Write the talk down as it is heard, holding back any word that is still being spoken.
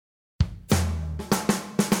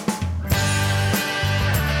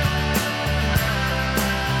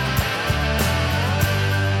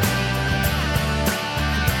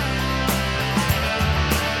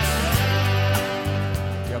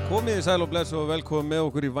Komið sæl og bless og velkomin með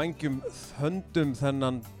okkur í vængjum höndum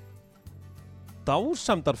þennan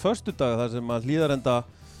dásamdar föstudag þar sem að Hlíðarenda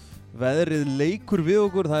veðrið leikur við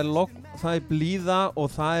okkur, það er logn, það er blíða og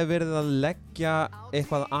það er verið að leggja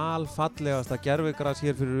eitthvað alfallegasta gervigras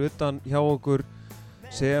hér fyrir utan hjá okkur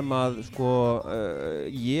sem að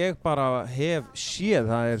ég bara hef séð,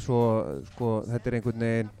 það er svo, þetta er einhvern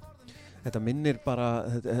veginn, þetta minnir bara,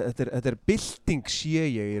 þetta er bylting sé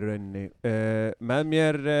ég í rauninni. Með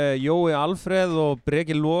mér Jói Alfreð og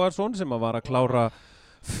Breki Logarsson sem að var að klára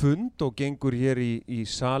fund og gengur hér í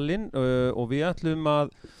salinn og við ætlum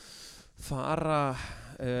að fara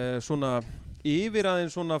svona yfir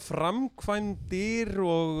aðeins svona framkvæmdir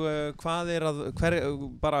og hvað er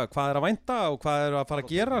að vænta og hvað er að fara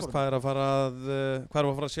að gerast, hvað er að fara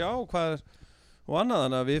að sjá og annað,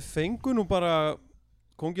 þannig að við fengum nú bara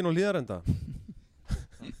kóngin og Hlíðarenda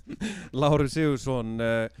Lárus Sigurðsson,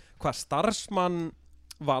 hvað starfsmann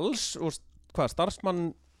Vals og hvað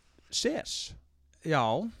starfsmann SES? Já,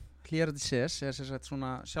 Hlíðarenda SES er sem sagt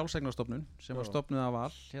svona sjálfseignarstofnun sem var stofnuð af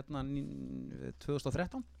Val hérna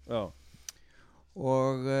 2013. Já.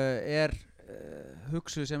 Og er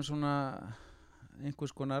hugsuð sem svona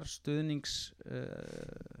einhvers konar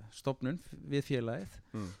stuðningsstofnun við félagið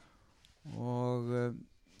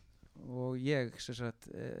og ég sem sagt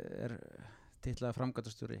er titlaði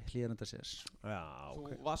framkvæmdastjóri Hlíðarenda SES. Já,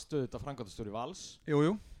 okay. Þú varstu þetta framkvæmdastjóri Vals.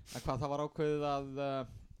 Jú. En hvað það var ákveðið að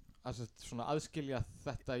svona aðskilja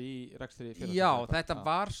þetta í rekstri félagsins? Já,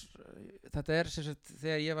 þetta er sem sagt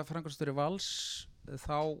þegar ég var framkvæmdastjóri Vals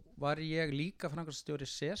þá var ég líka framkvæmdastjóri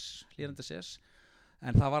SES, Hlíðarenda SES,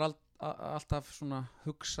 en það var alltaf svona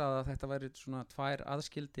hugsað að þetta væri svona tveir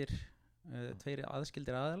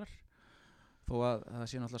aðskildir aðilar þó að það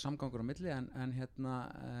sé náttúrulega samgangur á milli en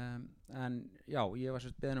já, ég var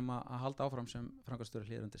svolítið beðin að halda áfram sem framkvæmdastjóri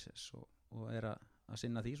Hlíðarenda SES og er að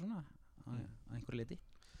sinna því svona að einhverju leyti.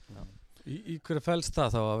 Í hverju felst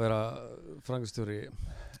það þá að vera framkvæmdastjóri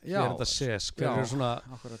Hlíðarenda SES? Hver eru svona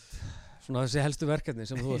þessi helstu verkefni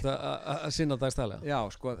sem þú ert að sinna dagstælega? Já,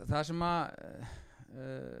 sko, það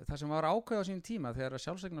sem var ákveðið á sínum tíma þegar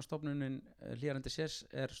sjálfseignarstofnunin Hlíðarenda SES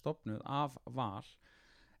er stofnuð af Val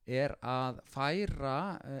er að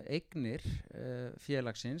færa eignir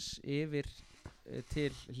félagsins yfir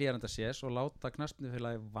til Hlíðarenda SES og láta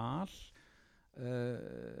knattspyrnufélagið Val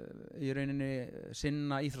í rauninni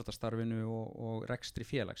sinna íþróttastarfinu og rekstri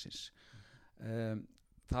félagsins.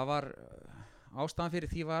 Það var ástæðan fyrir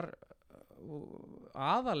því var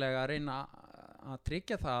aðalega að reyna að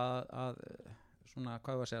tryggja það að svona,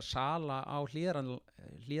 hvað ég var að segja, sala á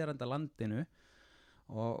Hlíðarenda landinu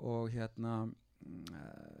og hérna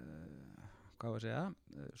hvað var að segja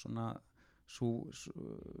svona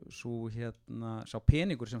sá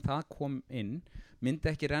peningur sem það kom inn myndi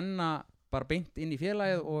ekki renna bara beint inn í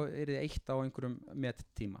félagið og yrði eitt á einhverjum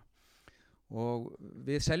mettíma og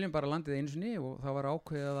við seljum bara landið einu sinni og það var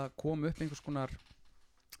ákveðið að koma upp einhvers konar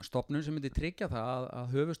stofnun sem myndi tryggja það að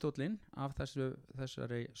höfuðstóllinn af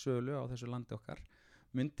þessari sölu á þessu landi okkar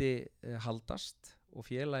myndi haldast og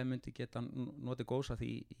félagi myndi geta notið góðs af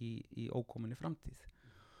því í ókominni framtíð.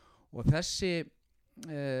 Og þessi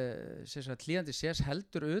Hlíðarenda SES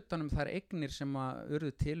heldur utan þær eignir sem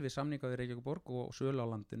urðu til við samninga við Reykjavíkurborg og sölu á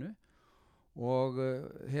landinu og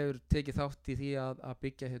hefur tekið þátt í því að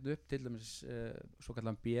byggja hérna upp til dæmis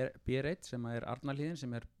svokallan B1 sem er Arnarhlíðin sem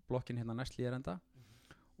er blokkin hérna næst Hlíðarenda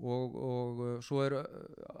og svo eru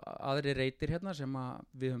aðri reitir hérna sem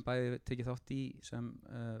við höfum bæði tekið þátt í sem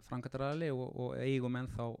framkvæmdaraðili og eigum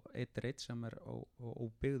ennþá eitt reit sem er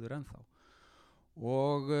óbyggður ennþá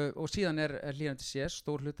og síðan er Hlíðarenda SES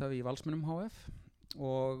stór hluthafi í Valsmönnum HF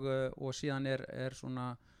og síðan er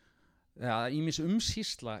svona ýmis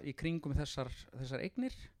umsýsla í kringum þessar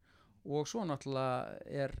eignir og svo náttúrulega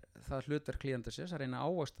er það hlutverk Hlíðarenda SES að reyna að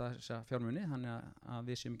ávaxta þessa fjármuni þannig að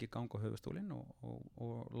við séum ekki ganga á höfuðstólinn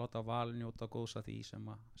og láta Val njóta góðs af því sem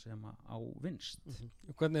á vinst.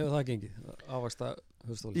 Hvernig hefur það gengið? Ávaxta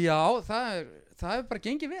höfuðstólinn? Já, það hefur bara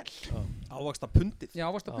gengið vel. Ávaxta pundið? Já,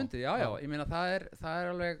 ávaxta pundið, já. Ég meina það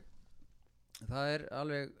er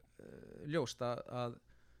alveg ljóst að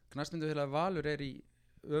knattspyrnufélagið Valur er í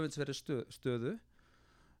öfundsverðri stöðu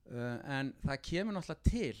en það kemur náttúrulega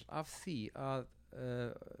til af því að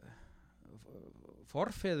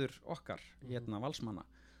forfeður okkar hérna Valsmanna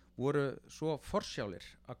voru svo forsjálir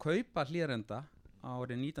að kaupa Hlíðarenda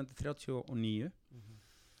árið 1939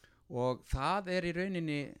 og það er í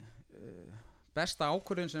rauninni besta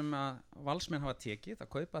ákvörðun sem að Valsmenn hafa tekið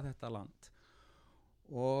að kaupa þetta land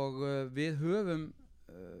og við höfum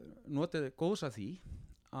notið góðs af því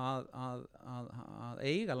að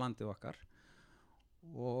eiga landið okkar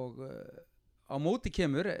og á móti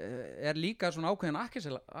kemur líka svona ákveðin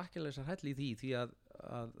akkilesar hæll í því að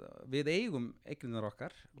við eigum eignirnar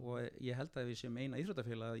okkar og ég held að við séum eina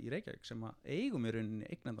íþróttafélag í Reykjavík sem að eigum í rauninni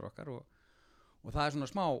eignirnar okkar og það er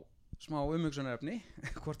svona smá umhugsunarefni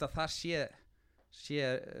hvort að það sé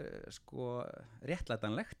sko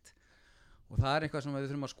réttlætanlegt og það er eitthvað sem við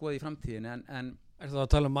þurfum að skoða í framtíðinni en Er það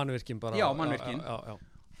að tala um mannvirkin bara? Já, mannvirkin. Já.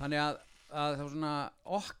 Þannig að það svona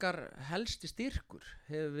okkar helsti styrkur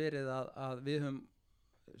hefur verið að við höfum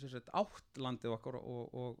átt landið okkar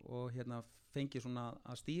og hérna fengið svona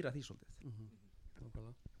að stýra því svolítið.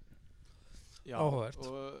 Já, Áhugavert. og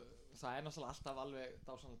það er náttúrulega alltaf alveg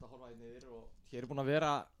dásamlegt að horfa hérna yfir og hér er búin að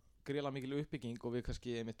vera gríðarlega mikil uppbygging og við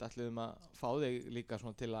kannski einmitt ætluðum að fá þig líka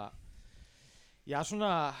svona til að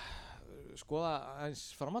svona skoða eins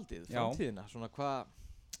framtíðina, svona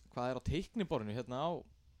hvað er á teikniborðinu hérna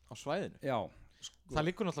á svæðinu. Já. Það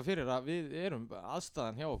liggur náttúrulega fyrir að við erum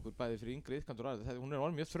aðstæðan hjá okkur bæði fyrir yngri iðkendur og aðrir, hún er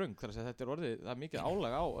orðið mjög þröng þar að þetta er orðið, það er mikið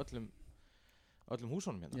álag á öllum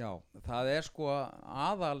húsunum hérna. Já, það er sko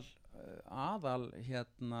aðal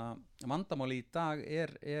hérna vandamáli í dag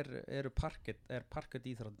eru parkett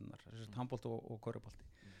íþróttirnar, handbolti og körfubolti.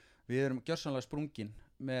 Við erum gjörsamlega sprungin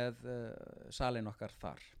með salin okkar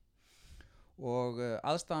þar og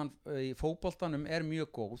aðstæðan í fótboltanum er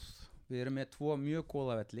mjög góð. Við erum með 2 mjög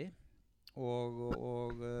góða velli og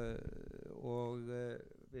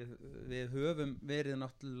við höfum verið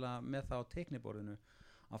náttúrulega með það á teikniborðinu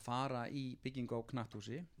að fara í byggingu á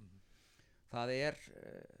knatthúsi. Það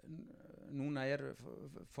núna er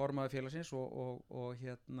formaður félagsins og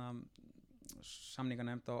hérna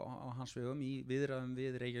samninganefnd á hans vegum í viðræðum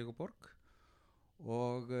við Reykjavík borg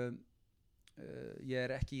og ég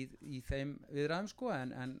er ekki í þeim viðræðum sko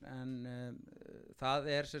en það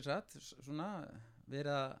er sem sagt svona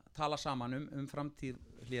verið að tala saman um framtíð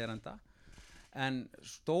Hlíðarenda en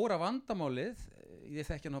stóra vandamálið ég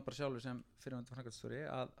þekki nú bara sjálfur sem fyrrverandi framkvæmdastjóri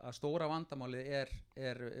að stóra vandamálið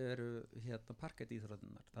eru hérna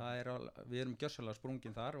parkettýþróttirnar. Við erum gjörsamlega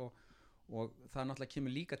sprungin þar og það náttúrulega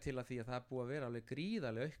kemur líka til að því að það er búið að vera alveg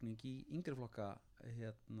gríðarleg aukning í yngri flokka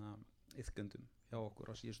hérna iðkendum hjá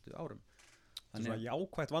okkur á síðustu árum. Svona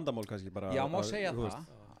jákvætt vandamál kannski bara. Já, má segja það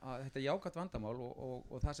að þetta er jákvætt vandamál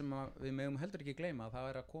og það sem við megum heldur ekki gleyma það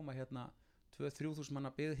er að koma hérna 2-3 þúsund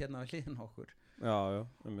manna byggð hérna við hliðina á okkur. Já,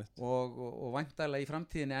 einmitt. Og væntanlega í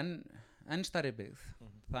framtíðinni enn stærri byggð.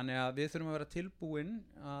 Þannig að við þurfum að vera tilbúin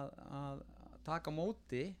að taka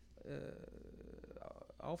móti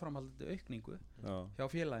áframhaldandi aukningu hjá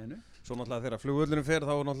félaginu. Svo náttúrulega þegar flugvöllurinn fer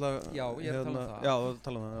þá náttúrulega Já, ég er að tala um það. Já, þú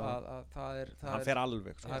tala um það. Hann fer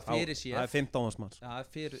alveg. Það er fyrirséð. Það er 15 manns. Það er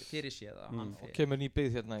fyrirséð að hann fer. Og kemur ný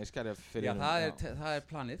byggð hérna í Skerjafirði. Já, það er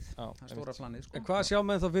planið. Það er stóra planið sko. En hvað sjá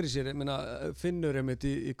menn þá fyrir sér? Ég meina Finnur einmitt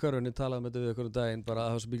í körfunni talaði með þetta við okkur daginn bara að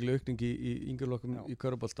það var svo mikil aukning í yngjurlokkum í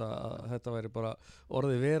körfubolta að þetta væri bara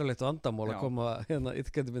orðið verulegt vandamál að koma hérna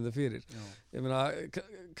iðkendum fyrir. Ég meina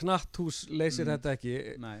knatthús leysir þetta ekki.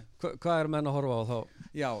 Hvað er menn að horfa á þá?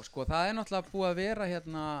 Já, sko, það er náttúrulega búið að vera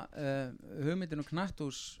hérna hugmyndin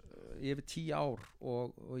knatthús í yfir 10 ár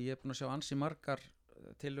og ég er búin að sjá ansi margar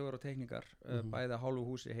tillögur og teikningar bæði að hálfu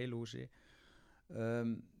húsi, heilu húsi.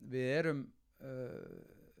 Við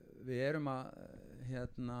erum að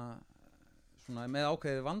hérna svona með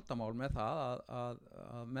ákveðið vandamál með það að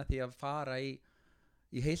með því að fara í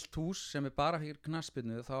heilt hús sem er bara fyrir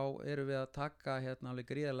knattspyrnu þá erum við að taka hérna alveg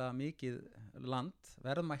gríðarlega mikið land,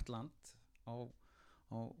 verðmætt land á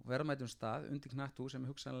verðmætum stað undir knatthús sem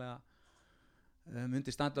hugsanlega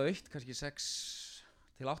myndi standa autt kannski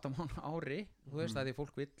 6-8 mánuði ári. Þú veist að því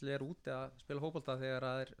fólk vill úti að spila fótbolta þegar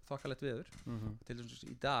það er þokkalegt veður. Til dæmis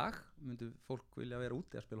í dag myndi fólk vilja vera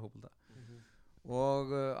úti að spila fótbolta.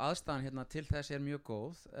 Og aðstæðan hérna til þess er mjög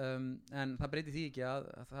góð en það breytir því ekki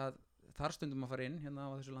að það þarf stundum að fara inn hérna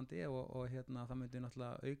á þessu landi og hérna það myndi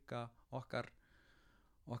náttúrulega auka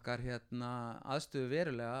okkar hérna aðstöðu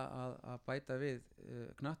verulega að bæta við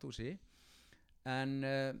knatthúsi en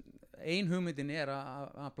ein hugmyndin er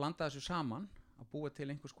að blanda þessu saman að búa til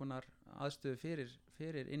einhvers konar aðstöðu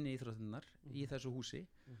fyrir inni íþróttirnar í þessu húsi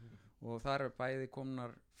og þar er bæði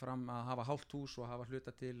komnar fram að hafa hálft hús og hafa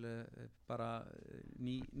hluta til bara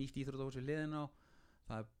nýtt íþróttahús við hliðina á.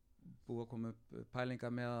 Það er búið að koma upp pælinga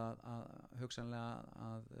með að hugsanlega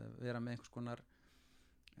að vera með einhvers konar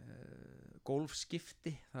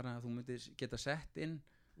golfskipti þar að þú myndir geta sett inn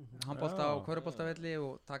handbolta og körfuboltavelli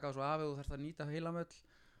og taka það svo af og þú þarfst að nýta heilamöll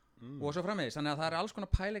og svo framvegis. Þannig að það er alls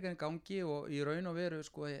konar pælingar í gangi og í raun og veru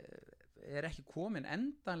sko er ekki komin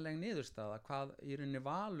endanleg niðurstaða hvað í rauninni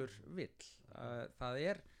Valur vill. Það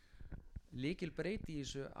er lykilbreyti í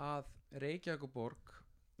þessu að Reykjavíkurborg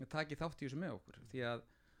taki þátt í þessu með okkur því að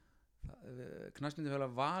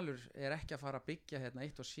knattspyrnufélag Valur ekki að fara að byggja hérna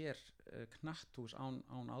eitt og sér knatthús án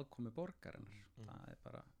aðkomu borgarinnar. Það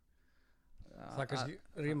bara það kannski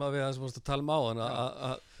rímað við það sem varst að tala á hann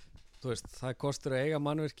að þú veist, það kostur að eiga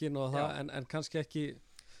mannvirkin og það, en kannski ekki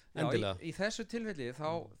endilega. Í þessu tilfelli þá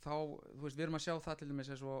þú veist, við erum að sjá það til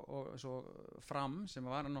dæmis eins og Fram sem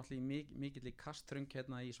var náttúrulega mikill í kasttröng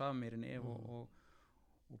hérna í Svaðamýrinni og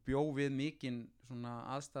bjó við mikinn svona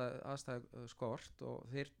aðstæð skort og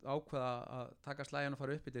þeir ákveða að taka slægjan og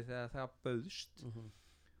fara upp yfir þegar það bauðst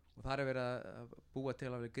og það verið að búa til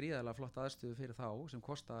að vera gríðarlega flott aðstöðu fyrir þá sem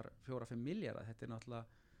kostar 4-5 milljarða. Þetta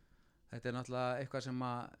er náttúrulega eitthvað sem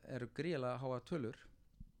eru gríðarlega háa tölur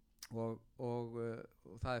og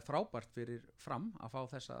það er frábært fyrir Fram að fá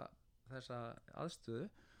þessa aðstöðu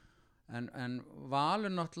en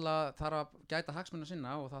Valur náttúrulega þarf að gæta hagsmuna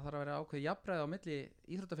sinna og það þarf að vera ákveðið jafnræði á milli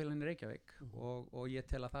íþróttafélaginu Reykjavík og ég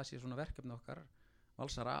tel að það sé svona verkefni okkar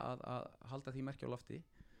valsara að halda því merki á lofti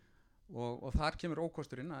og þar kemur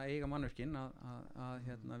ókosturinn að eiga mannvirkin að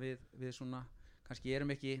hérna, við svona kannski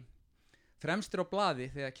erum ekki fremstir á blaði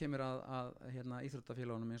þegar kemur að hérna,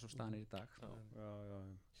 íþróttafélagunum eins og staðan í dag.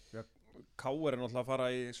 Já. K.R. náttúrulega að fara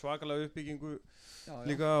í svakalega uppbyggingu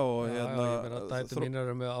líka og hérna ég meina dætur mínar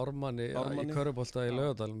eru með Ármanni í körfubolta í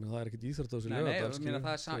Laugardalnum, það er ekkert íþróttahús í Laugardal.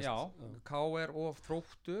 K.R. og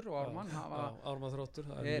Þróttur og Ármann Ármann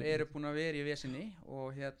Þróttur eru búin að vera í vesinni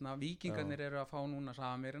og hérna Víkingarnir eru að fá núna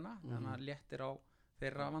Safamýrina, þannig að léttir á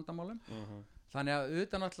þeirra vandamálum. Þannig að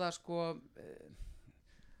utan alltaf sko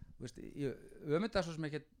ömynda svo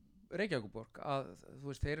sem ekki Reykjavíkurborg að þú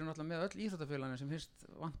veist þeir eru náttúrulega með öll íþróttafélagin sem finnst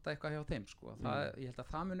vanta eitthvað hjá þeim sko. Ég held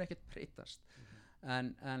að það mun ekkert breytast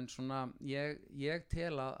en svona ég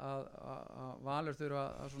tel að Valur þurfa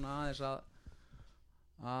að svona aðeins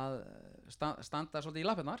að standa svolítið í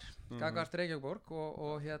lappirnar gagnvart Reykjavíkurborg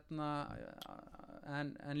og hérna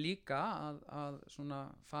en líka að svona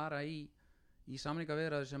fara í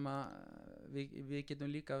samningaviðræður sem að við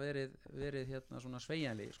getum líka verið hérna svona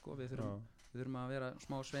sveigjanlegir sko. Við þurfum að vera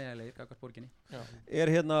smá sveigjanlegir gagnvart borginni.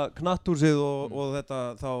 Er hérna knatthúsið og þetta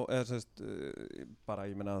þá sérst, bara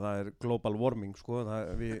ég meina það er global warming sko.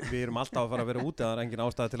 Við erum alltaf að fara að vera úti, það er engin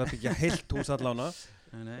ástæða til að byggja heilt hús allána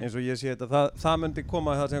eins og ég sé þetta, það myndi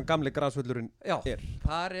koma það sem gamli grasvöllurinn er.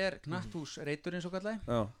 Þar er knatthús Reiturinn svo kallað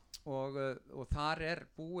og þar er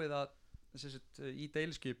búið að sérst, í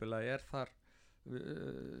deiliskipulagi er þar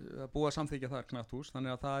að búa að samþykja þar knatthús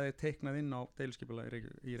þannig að það er teiknað inn á deiliskipulagi í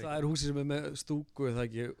Reykjavík. Það er húsið sem er með stúku eða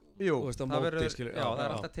ekki? Jú, það er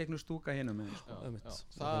alltaf teiknuð stúka hinum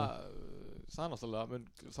það náttúrulega mun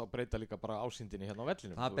þá breyta líka bara ásýndinni hérna á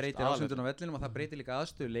vellinum. Það breytir ásýndinni á vellinum og það breytir líka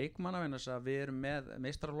aðstöðu leikmanna vegna þess að við erum með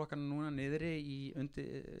meistaraflokkana núna niðri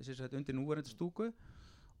undir núverandi stúku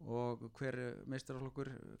og hver meistaraflokkur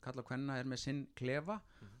kalla kvenna er með sinn klefa.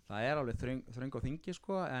 Það er alveg þröng á þingi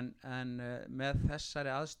sko en með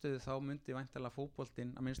þessari aðstöðu þá myndi væntanlega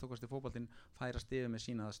fótboltinn, að minnst okkar fótboltinn færast yfir með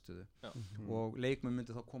sína aðstöðu og leikmenn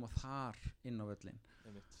myndi þá koma þar inn á völlin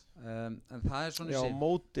en það er svona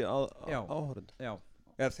móti áhorfendur.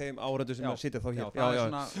 Er þeim áhorfendur sem að sitja þá hér. Það er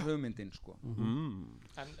svona hugmyndin sko.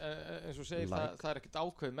 En eins og segir það er ekkert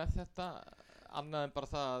ákveð með þetta annað en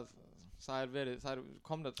bara það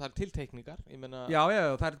er til teikningar, ég meina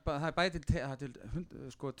það er bæði til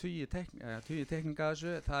sko 20 teikninga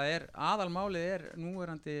þessu, það er aðalmálið er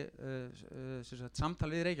núverandi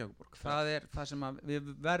samtal við Reykjavíkurborg. Það er það sem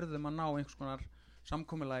við verðum að ná einhvers konar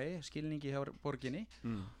samkomulagi, skilningi hjá borginni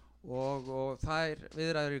og það er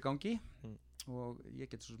viðræður í gangi og ég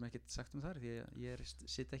get svo sem ekkert sagt þar því ég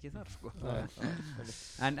sitt ekki þar sko.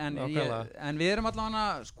 en við erum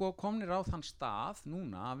allavega sko komnir á þann stað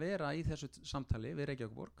núna að vera í þessu samtali við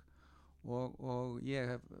Reykjavíkurborg og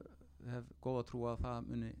ég hef góða trú að það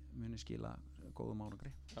muni skila góðum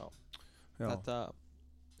árangri. Þetta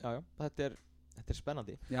er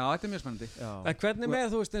spennandi. Já, þetta er mjög spennandi. En hvernig með,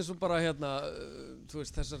 þú veist, eins og bara hérna, þú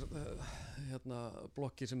veist, þessar hérna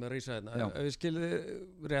blokkir sem er rísa hérna, ef við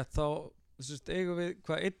skiljum rétt þá eigum við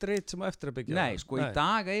hvað eitt reit sem á eftir að byggja? Nei, sko í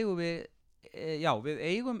dag eigum við við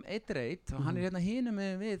eigum eitt reit og hann er hérna hinum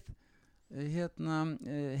við hérna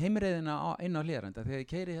heimreiðina inn á Hlíðarenda þegar ég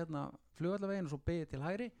keyri hérna flugvallarveginn og svo beygði til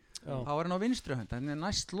hægri þá er hann á vinstri hönd, hann er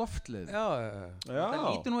næst loftleið. Það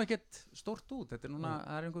lítur nú ekkert stórt út, þetta er núna,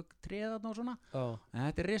 það er einhver treð og svona, en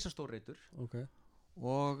þetta er risastór reitur.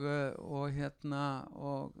 Og hérna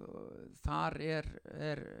og þar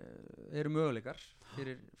eru möguleikar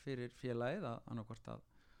fyrir félagið að annarkvort að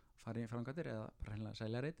fara í framkvæmdir eða bara hreinlega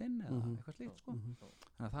selja reitinn eða eitthvað slíkt sko.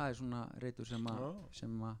 Þannig að það er svona reitur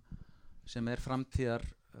sem er framtíðar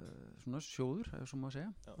svona sjóður, ef svo má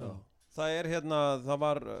segja. Það það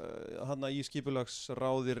var í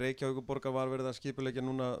skipulagsráði Reykjavíkurborgar var verið að skipuleggja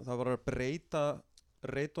núna, það var að breyta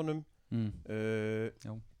reitunum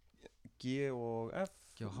G og F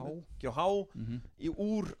G og H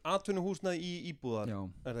úr atvinnuhúsnæði í íbúðar,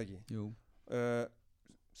 það ekki? Jú.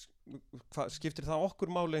 Skiptir það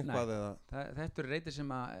okkur máli eitthvað eða? Þetta eru reitir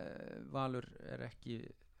sem að Valur er ekki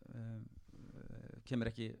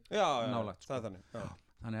kemur ekki nálægt það er þannig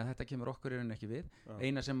þannig að þetta kemur okkur í rauninni ekki við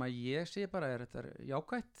eina sem að ég sé bara er þetta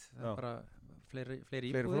jákvætt það er bara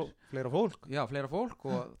fleiri íbúðir fleira fólk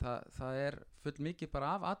og það er full mikið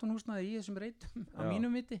bara af atvinnhúsnæði í þessum reitum á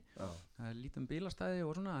mínum viti það er lítið bílastæði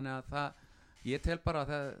og svona þannig að ég tel bara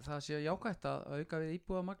að það sé jákvætt að auka við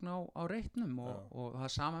íbúðamagn á reitnum og það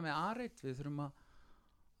er sama með A-reit við þurfum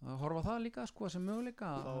að horfa það líka sko sem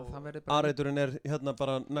möguleika A-reiturinn er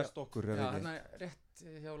bara næst okkur hérna rétt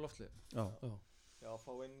hjá Loftlið Já,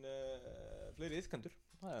 fá inn fleiri iðkendur.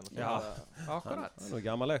 Akkurat. Það er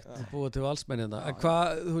ekki amalegt. Búið til valsmennina. En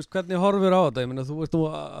þú veist, hvernig horfur á þetta? Ég meina, þú veist nú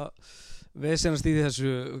að vesenast í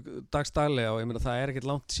þessu dagstaglega og ég meina, það er ekkert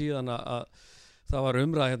langt síðan að það var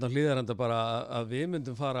umræða hérna á Hlíðarenda bara að við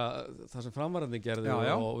myndum fara það sem framvarandi gerði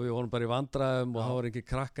og við vorum bara í vandræðum og það var ekki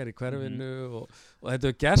krakkar í hverfinu og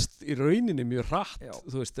þetta hefur gerst í rauninni mjög hratt,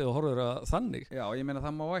 þú veist, þegar þú horfur að þannig. Já, ég meina,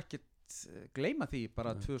 það má ekki gleyma því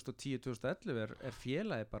bara 2010-2011 er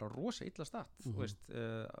félagi bara rosa illa start þú veist,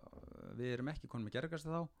 við erum ekki konum með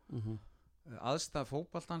gerðarkasti þá aðstæð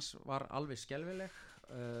fótboltans var alveg skelfileg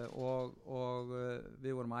og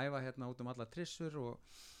við vorum að æfa hérna út allar trissur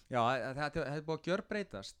og já, þetta hefði búið að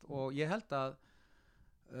gjörbreytast og ég held að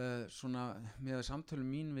svona með samtölum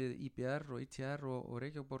mín við IBR og ITR og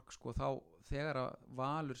Reykjavíkurborg sko þá þegar að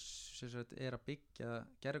Valur er að byggja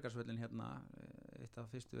Gerðugarsvöllin hérna eitt af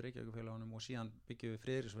fyrstu Reykjavíkurfélagunum og síðan byggjum við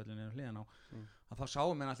Friðriksvöllin hliðan á að þá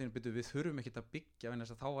sáum við allir við þurfum ekki að byggja en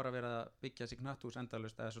þess að þá var að vera að byggja þessi knatthús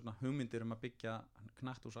endalaust eða svona hugmyndir að byggja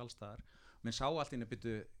knatthús allstaðar menn sá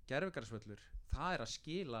allir Gerðugarsvöllur það er að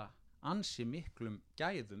skila ansi miklum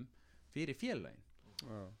gæðum fyrir félagin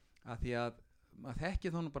að því að maður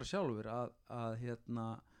þekkir þá nú bara sjálfur að hérna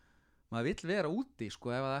maður vill vera úti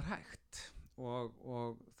sko ef það er hægt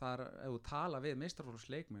og það er ef þú tala við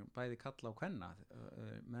meistaraflokksleikmenn bæði kalla og kvenna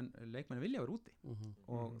leikmenn vilja vera úti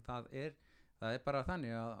og það er bara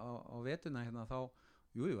þannig að á vetuna hérna þá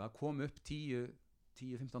það kom upp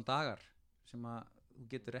 10-15 dagar sem að þú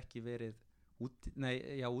getur ekki verið úti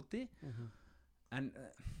en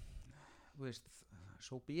þú veist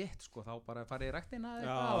so be it sko þá bara farið í ræktina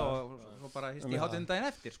og svo bara hist í hátinn daginn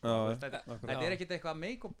eftir sko þetta er ekkert eitthvað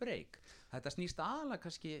make or break þetta snýst aðalega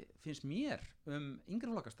kannski finnst mér yngri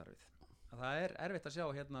flokkastarfið það er erfitt að sjá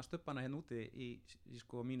hérna stubbana hérna úti í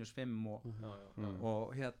sko -5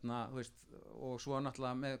 og hérna þú veist og svo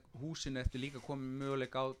náttúrulega með húsinu eftir líka komið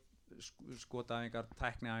möguleika á skotaæfingar,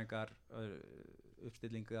 tækniæfingar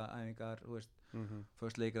uppstillingaæfingar þú veist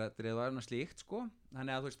föstleikradrið og annað slíkt sko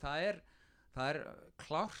þannig að þú veist það er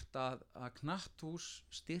klárt að knatthús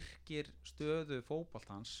styrkir stöðu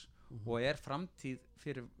fótboltans og er framtíð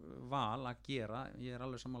fyrir Val að gera, ég er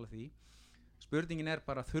alveg sammála því spurningin er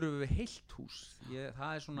bara þurfum við heilt hús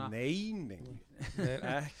það er svona Nei,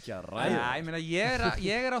 ekki að ræða ég meina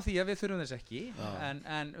ég er á því að við þurfum þess ekki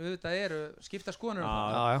en auðvitað eru skipta skoðanir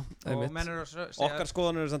og menn eru að segja okkar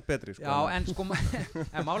skoðanir eru samt betri sko. en sko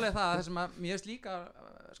en málið það sem að mér finnst líka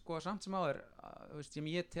sko samt sem áður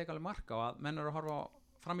sem ég tek alveg mark á að menn eru að horfa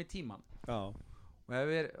fram í tíman og ef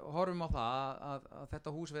við horfum á það að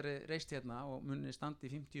þetta hús veri reist hérna og muni standi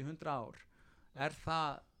 50-100 ár er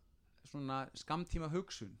það svona skammtíma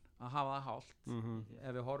hugsun að hafa það hált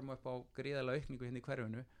ef við horfum upp á gríðarlega aukningu hérna í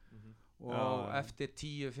hverfinu og eftir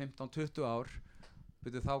 10-15-20 ár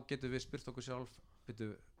þá getum við spurt okkur sjálf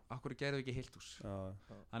akkur gerðu ekki heilt hús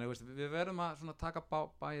þannig við verðum að svona taka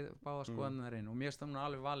báða skoðanir inn og mér finnst það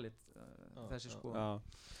alveg valid þessi skoðan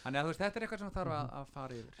þannig að þetta er eitthvað sem þarf að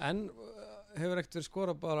fara yfir en hefur ekkert verið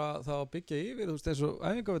skora bara þá að byggja yfir þú veist eins og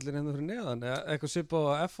æfingavöllin hérna fyrir neðan eitthvað svipað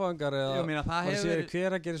á F-fangar eða maður sér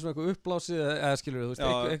hver að gera svona eitthvað uppblásið eða skilur þú veist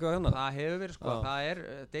eitthvað hennar það hefur verið sko það er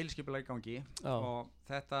deiliskipulag í gangi og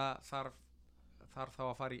þetta þarf þá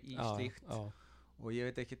að fara í slíkt og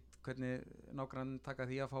ég veit ekki hvernig nágrann taka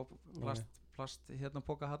því að fá plast hérna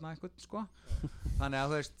póka hérna eitthvað sko þannig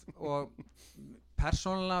að þú veist og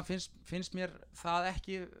persónulega finnst mér það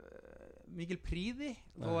ekki mikil príði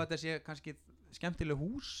þó að þetta sé kannski skemmtileg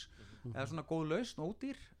hús eða svona góð lausn og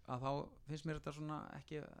ódýr að þá finnst mér þetta svona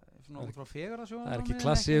ekki svona út frá fegurðarsjóðan það er ekki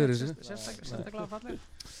klassi yfir þessu sérstaklega falleg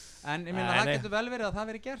en ég meina það getur vel verið að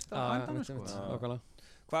það veri gert á bændanum sko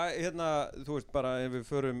hvað hérna þú veist bara ef við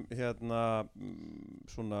förum hérna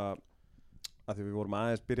svona að því við vorum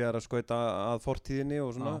aðeins byrjaðar að skauta að fortíðinni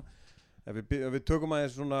og svona ef við tökum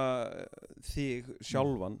aðeins svona þig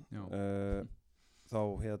sjálfan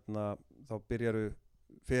þá byrjaru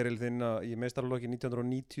feril þinn í meistaraflokki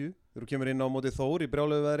 1990 þegar þú kemur inn á móti Þór í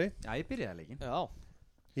brjáluðu veðri. Já, ég byrjaði leikin.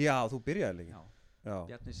 Já, þú byrjaði leikin. Já.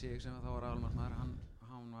 Bjarni Sig sem þá var aðalmarkmaður,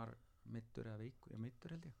 hann var meiddur eða meiddur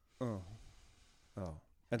held ég. Já.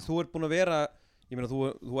 En þú ert búin að vera, ég meina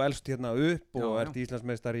þú elst hérna upp og ert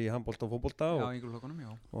Íslandsmeistari í handbolta og fótbolta. Já, í flokkunum,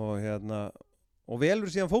 já. Og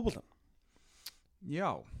velur síðan fótboltan. Já.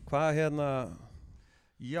 Hvað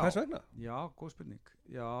hvers vegna? Já, góð spurning.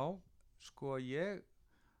 Já, sko ég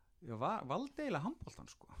valdi eiginlega handboltan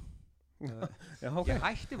sko. Já, okay. Ég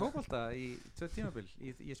hætti fótbolta í 2 tímabil.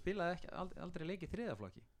 Ég spilaði aldrei leik í 3.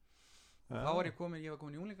 flokki. Og þá var ég komin í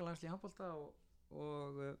unglingalandsliði í handbolta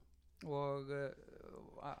og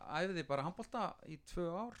æfði bara handbolta í 2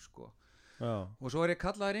 ár sko. Já. Og svo var ég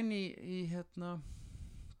kallaður inn í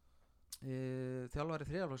þjálfari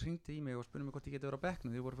 3. flokks hringdi í mig og spurði mig hvort ég geti verið á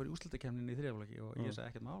bekknum. Þau voru fyrir úrslitakeppninni í 3. flokki og ég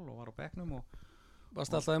sagði ekkert mál og var á bekknum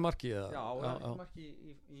Varst alltaf í marki eða? Já, var í marki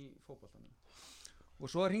í fótboltanum. Og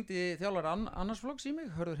svo hringdi þjálfari annars flokks í mig,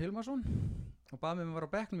 Hörður Hilmarsson, og baði mig að vera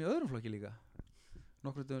á bekknum í öðrum flokki líka.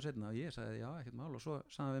 Nokkrum dögum seinna og ég sagði já, ekkert mál og svo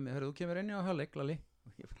sagði hann við mig, hörðu, þú kemur inn á hálfleik, Lalli.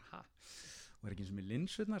 Og ég bara, ha? Og var ekki eins og með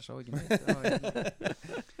linsutnar, sá ekki neitt.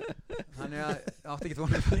 Þannig að átti ekki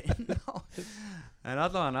þvona að fara inn á. En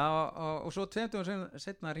allavega, og svo 2 dögum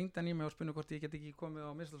seinna hringdi hann í mig og spurði hvort ég get ekki komið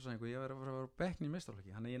á meistaraflokksæfingu. Ég var að vera á bekknum í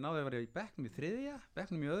meistaraflokki. Þannig að ég náði að vera í bekknum í 3.,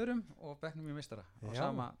 bekknum í öðrum og bekknum í meistara á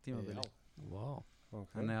sama tímabili. Wow.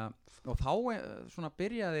 Okay. Þannig að og þá svona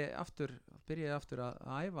byrjaði aftur að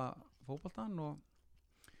æfa fótboltan og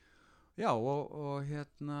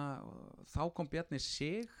þá kom Bjarni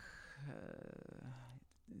Sig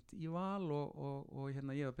í val og ég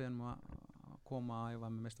var beðinn að koma að æfa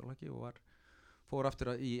með meistaraflokki og fór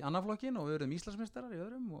aftur í annar flokkin og við verðum Íslandsmeistarar í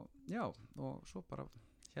öðrum og svo bara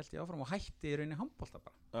hélt ég áfram og hætti í rauninni handbolta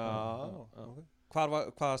bara. Okay.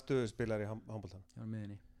 Hvaða stöðu spilar í handboltan? Ég var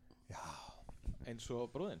miðinni. Já. Eins og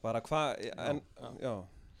bróðin. Bara já.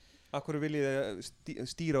 Akkur viljið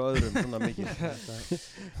stýra á öðrum svona mikið?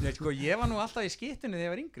 Nei, sko, ég var nú alltaf í skittunni þegar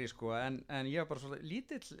ég var yngri, sko, en ég var bara svo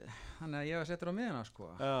lítill, þannig að ég var settur á miðuna, sko.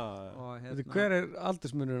 Já. Hver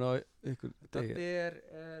aldursmunurinn á ykkur? Þetta er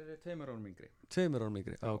 2 árum yngri. 2 árum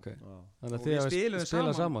yngri, ok. Þannig að þið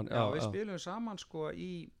spilum saman. Já, við spilum saman, sko,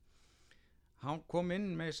 hann kom inn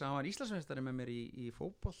með þess að hann var Íslandsmeistari með mér í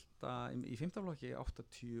fótbolta í 5. flokki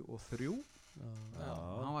 83.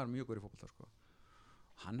 Hann var mjög góður í fótbolta, sko.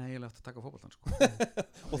 Hann eiginlega átt að taka fótboltan sko.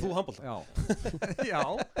 Og þú handboltan? Já. Já,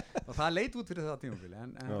 og það leit út fyrir það tímabili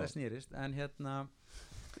en það snýrist en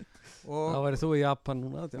þá væri þú í Japan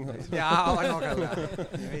núna. Já, nákvæmlega,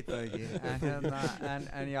 ég veit það ekki en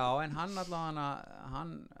hann allavega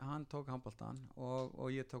hann tók handboltan og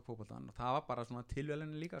ég tók fótboltan og það var bara svona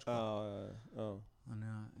tilvælinni líka sko. Já. Þannig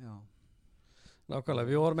að, já. Nákvæmlega,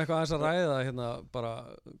 við vorum eitthvað aðeins að ræða bara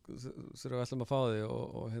þegar við ætlum að fá því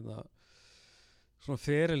og svona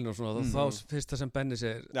ferilinu og svona þá fyrsta sem Benni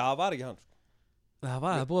segir. Já, það var ekki hann sko.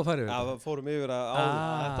 Það búið að fara yfir. Já, við fórum yfir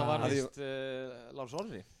þetta var vist Lárus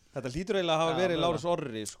Orri. Þetta hlýtur eiginlega að hafa verið Lárus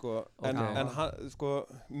Orri sko. En sko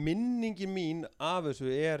minningin mín af þessu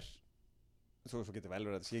svo getur vel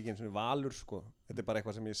verið að þetta sé ekki eins og Valur sko. Þetta bara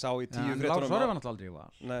eitthvað sem ég sá í 10-13 Lárus Orri var náttúrulega aldrei í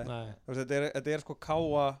Val. Nei. Þetta sko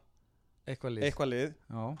Káa eitthvað lið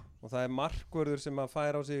og það markvörður sem að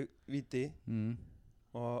færa á sig víti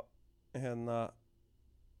og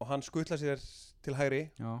hann skutla sér til hægri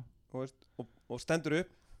og stendur upp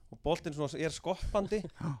og boltinn svona skoppandi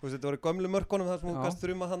þetta voru gömlu mörkunum þar sem hún gast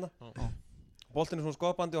þrjuma þannig boltinn svona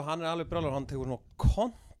skoppandi og hann alveg brjálaður og hann tekur svona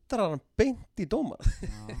kontrar hann beint í dómar.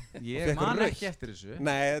 Ég man ekki eftir þessu.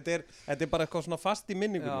 Nei, þetta bara eitthvað svona fast í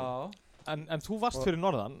minningunum. En þú varst fyrir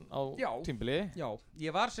norðan á tímbili? Já,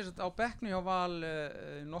 ég var sérst á bekknum hjá Val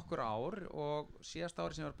nokkur ár og síðasta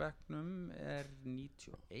ári sem ég var á bekknum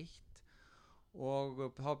 91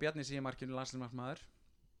 og þá var Bjarni Sig í markinu landsliðsmarkmaður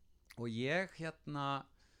og ég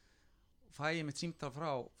fæ ég mitt símtal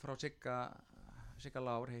frá Sigga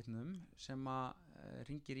Lár heitnum sem að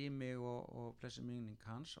ringir í mig og blessið minning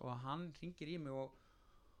hans og hann ringir í mig og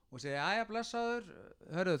segi, æja blessaður,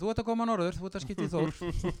 hörru, þú ert að koma norður, þú ert að skipta í Þór.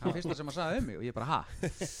 Það fyrsta sem hann sagði mig og ég bara, ha?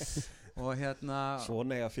 Og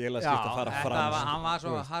svona eiga félagskipti að fara fram. Hann var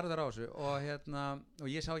svo harður á þessu og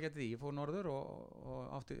ég sá ekki eftir því, ég fór norður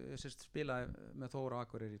og átti spilaði með Þór og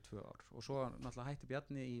Akureyri í 2 ár. Og svo náttúrulega hætti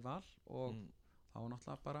Bjarni í Val og þá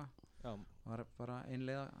náttúrulega var bara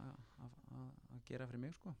einlega að gera fyrir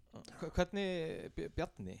mig, sko. Hvernig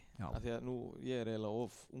Bjarni? Af því að nú, ég eiginlega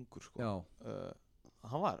of ungur, sko.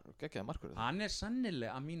 hann var geggjaði markvörður. Hann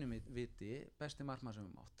sennilega að mínum viti besti markmaður sem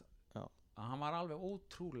við mátt. Já. Að hann var alveg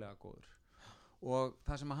ótrúlega góður. Og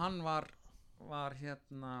það sem hann var það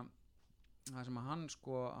sem að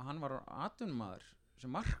hann var atvinnumaður sem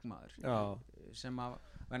markmaður sem að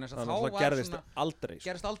þá gerðist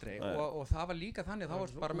aldrei og það var líka þannig það var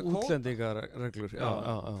bara með útlendingarreglur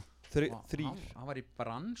hann var í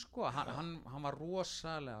Brann sko hann var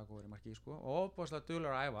rosalega góður í marki sko og ofboðslega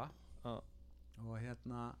duglegur að æfa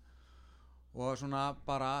og svona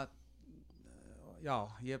bara já,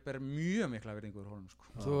 ég ber mjög mikla virðingu úr honum sko.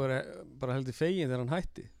 Þú bara heldur fegin þegar hann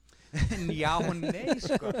hætti Já, nei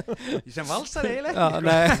sko sem valsari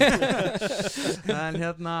eiginlega en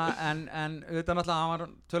auðvitað náttúrulega hann var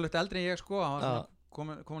tölvöld eldri en ég sko hann var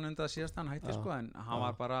komin undan að síðast hann hætti sko en hann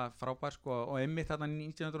var bara frábær sko og einmitt þarna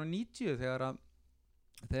 1990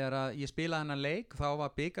 þegar að ég spilaði hennar leik þá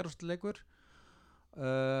var bikarúrslitaleikur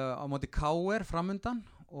á móti KR framundan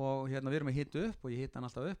og við erum að hita upp og ég hita hann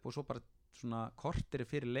alltaf upp og svo bara svona korteri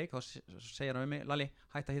fyrir leik þá segir hann við mig Lalli,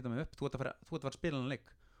 hætti að hita mig upp þú ert að fara að spila hann leik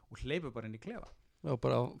og hleypur bara inn í klefa Já,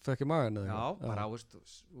 bara fekk í magan Já, bara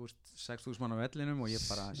 6.000 mann á vellinum og ég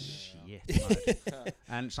bara shit maður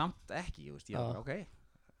en samt ekki, ég bara ok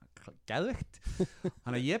geðveikt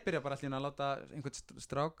þannig að ég byrja bara allir að láta einhvern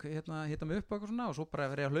strák hita mig upp og eitthvað svona og svo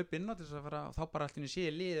bara fyrir að hlaupa inn á til þess að fara þá bara allir sé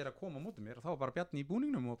liðir að koma á móti mér og þá var bara Bjarni í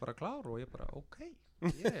búningnum og bara klár og ég bara ok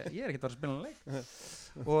ég ekkert að spila leik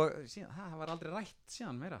og síðan, það var aldrei rætt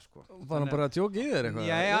síðan meira sko Var hann bara að djóka í þér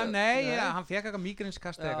eitthvað? Nei, hann fekk eitthvað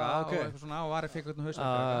migrinskast og eitthvað svona og var að fekk eitthvað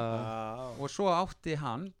hausverk og svo átti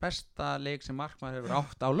hann besta leik sem markmaður hefur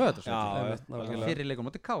átt á Laugardalsvelli fyrir leikum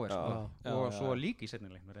móti KR og svo líka í seinni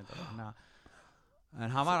leiknum reyndar en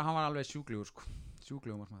hann var alveg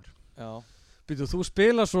sjúklegur markmaður Já Býtu, þú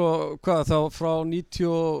spila svo, hvað þá, frá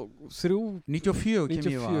 94 kem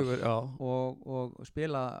ég var já. Og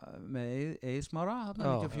spila með Eiðsmára,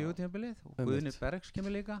 94 tímabilið og Guðni Bergs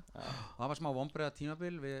kemur líka og það var smá vonbrigða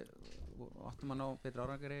tímabil við áttum að ná betri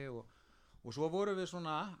árangri og svo voru við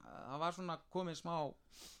svona, það var svona komið smá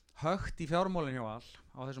högt í fjármálin hjá all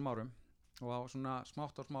á þessum árum og svona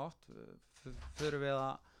smátt förum við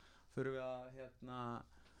að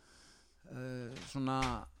svona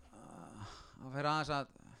að fyrir aðeins að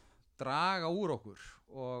draga úr okkur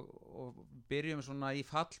og byrjum svona í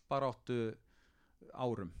fallbaráttu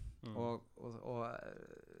árum og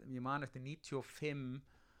ég man eftir 95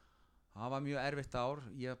 það var mjög erfitt ár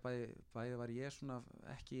bæði var ég svona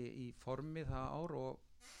ekki í formi það ár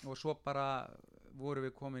og svo bara vorum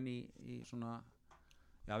við komin í svona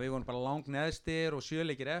já við vorum bara langt neðstir og 7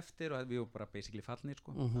 leikir eftir og við vorum bara basically fallnir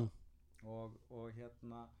sko og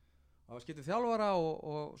það var skiptið þjálfara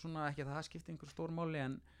og svona ekki að það skipti einhver stór máli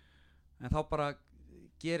en þá bara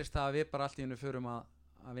gerist það að við bara allt í hennu förum að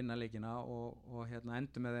vinna leikina og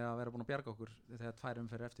endum með því að vera búin að bjarga okkur þegar 2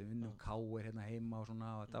 umferðir eftir við vinnum KR heima og svona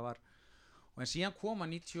og þetta var en síðan koma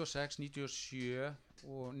 96, 97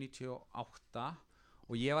 og 98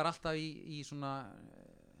 og ég var alltaf í svona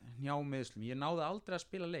hnjámeðslum ég náði aldrei að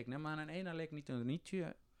spila leik nema þennan eina leik 1990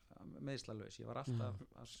 meðslalaus ég var alltaf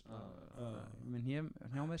með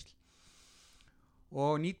hnjámeðsl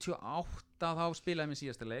og 98 þá spilaði minn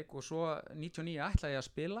síðasta leik og svo 99 ætlaði ég að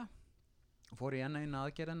spila og fór í eina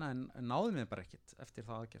aðgerðina en náði mig bara ekkert eftir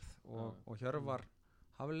það aðgerð og Hjörvar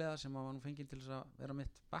Hafliða sem var nú fenginn til þess að vera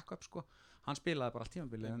mitt backup sko, hann spilaði bara allt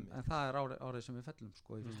tímabilið en það er árið sem við fellum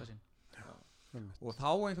sko í fyrsta sinn og þá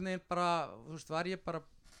einhvern veginn bara, þú veist, var ég bara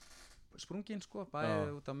sprunginn sko,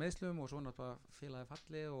 bæði út af meiðslum og svo náttúrulega félagi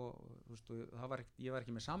falli og þú veist, ég var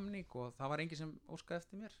ekki með samning og það var enginn sem óskaði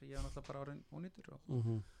eftir mér ég var náttúrulega bara orðinn ónýtur og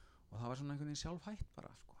það var svona einhvern veginn sjálfhætt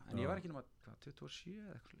bara sko, en ég var ekki nema 27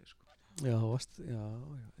 eða eitthvað sko. Já,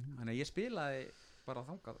 þannig að ég spilaði bara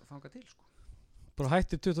þangað til sko. Bara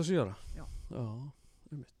hættir 27 ára? Já,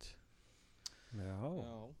 einmitt Já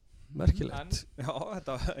merkilegt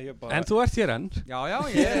bara... En þú ert hér enn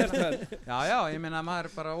ég meina maður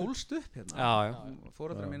er bara ólst upp hérna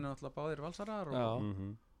foreldrar mínu náttúrulega báðir valsarar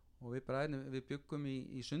og við byggum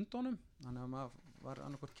í Sundónum þannig að maður var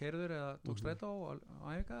annarkvort keyrður eða tók strætó á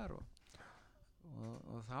æfingar og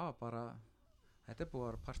það var bara þetta er búið að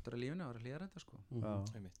vera partur af lífinu að vera hlýðarenda sko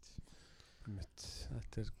einmitt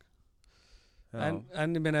þetta er En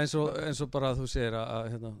ég meina eins og bara þú segir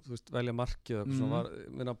að þú veist, velja markið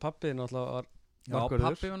minna pappi náttúrulega var markvörður. Já,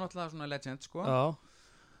 pappi var náttúrulega svona legend sko.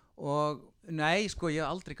 Og nei, sko, ég hef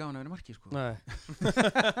aldrei gaman að vera markið sko. Nei.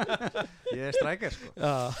 Ég er strækir sko.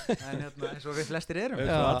 En eins og við flestir erum.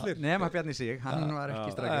 Nema Bjarni Sig, hann var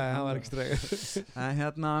ekki strækir. Nei, hann var ekki strækir. En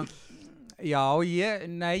Já,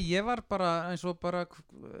 ég var bara eins og bara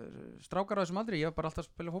strákar á þessum aldri, ég var bara alltaf að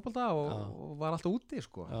spila fótbolta og var alltaf úti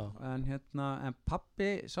sko. En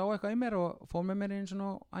pappi sá eitthvað í mér og fór með mér í einu svona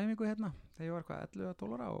æfingu þegar ég var eitthvað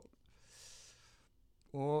 11-12 ára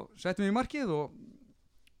og setti mig í markið og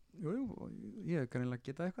ég greinilega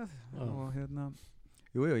geta eitthvað og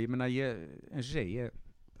ég meina eins og segi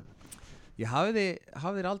ég hafði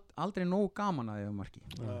aldrei nógu gaman að ég var marki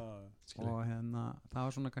og það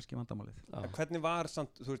var svona kannski vandamálið. Hvernig var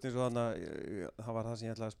samt, þú veist eins og það var það sem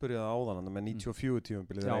ég ætlaði að spyrja það áðan með 94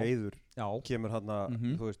 tímabilið þegar Eiður kemur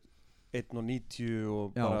þú veist 1,90 og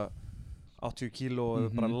bara 80 kíló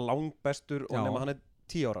og bara langbestur og nema hann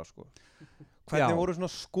 10 ára sko. Hvernig voru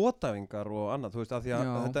svona skotæfingar og annað, þú veist, af því að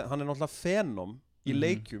hann náttúrulega fenom í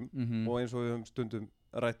leikjum og eins og við höfum stundum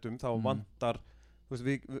rættum þá vantar þú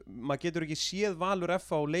veist, maður getur ekki séð Valur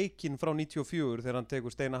F á leikinn frá 94 þegar hann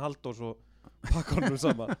tekur Steina Halldórs og pakkar hann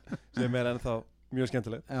saman sem ennþá mjög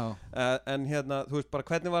skemmtilegt en þú veist bara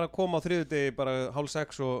hvernig var að koma á þriðjudegi bara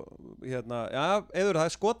 5:30 og Eiður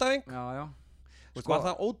það skotæfing sko, var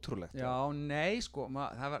það ótrúlegt? Já, nei sko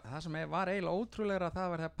það sem var eiginlega ótrúlegra það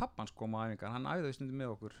var þegar pappans kom á æfingar, hann æfði stundum með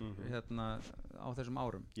okkur á þessum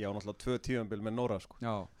árum. Já, náttúrulega 2 tímabil með Nóra sko.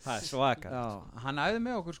 Já. Það svakar. Já, hann æfði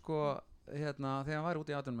með okkur sko þegar hann var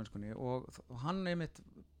úti í atvinnumennskunni og hann einmitt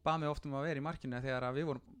bað mig oft að vera í markinu þegar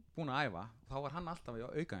við vorum búin að æfa þá var hann alltaf í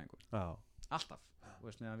aukaæfingu alltaf,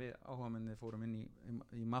 veist, meðan við áhugamennir fórum inn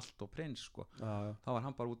í Malt og Prins sko. Þá var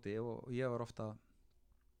hann bara úti og ég var ofta að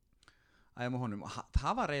æfa með honum og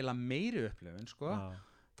það var eiginlega meiri upplifun sko.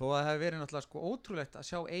 Þó að það hefði verið náttúrulega sko ótrúlegt að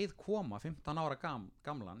sjá Eið koma 15 ára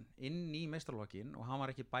gamlan inn í meistaraflokkinn og hann var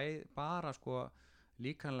ekki bara sko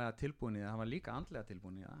líkanlega tilbúin í það, hann var líka andlega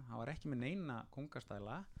tilbúin í það, hann var ekki með neina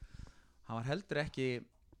kóngastæla, hann var heldur ekki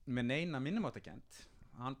með neina minnumáttakent,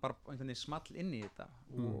 hann bara einhvern veginn small inn í þetta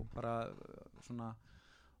og bara svona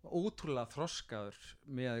ótrúlega þroskaður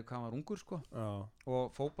með hvað hann var ungur sko og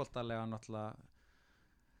fótboltalega náttúrulega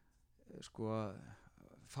sko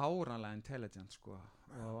fáranlega intelligent sko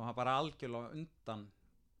og hann bara algjörlega undan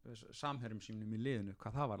samherjum sínum í liðinu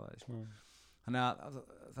hvað það var það sko. Þannig að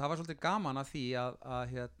það var svolítið gaman að því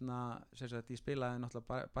að ég spilaði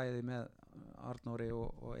náttúrulega bæði með Arnóri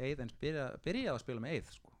og Eið en byrjaði að spila með Eið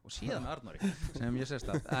sko, og síðan með Arnóri sem ég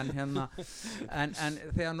sést að en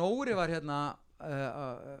þegar Nóri var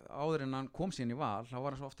áður en hann kom síðan í Val þá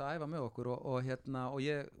var hann svo ofta að æfa með okkur og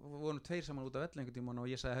ég vorum 2 saman út af velli einhvern tímann og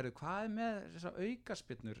ég sagði, heyrðu, hvað er með þessar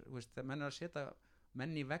aukaspyrnur, þegar menn að setja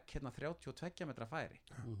menn í vegg 32 metra færi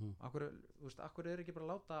akkur ekki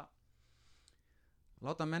bara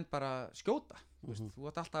láta menn bara skjóta þú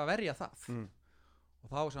átt alltaf að verja það og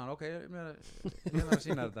þá sagði hann, ok, ég er að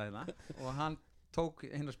sína þetta og hann tók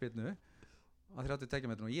eina spyrnu á 32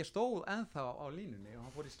 metrum og ég stóð ennþá á línunni og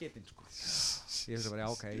hann fór í skeytin sko. Ég fyrir bara,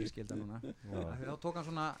 ok, ég skildi það núna þá tók hann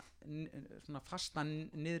svona fasta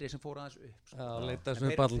niðri sem fór aðeins upp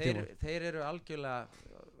sko. Þeir eru algjörlega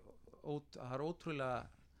það er ótrúlega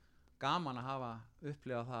gaman að hafa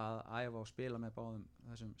upplifað það að æfa og spila með báðum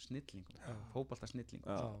þessum snillingum, fótboltasnillingum.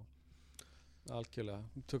 Algjörlega,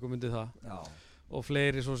 tökum undir það. Og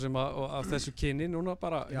fleiri svo sem af þessu kyni núna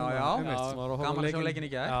bara gaman að sjá leikinn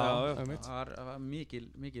í gær. Það var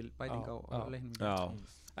mikil bæting á leiknum í gær.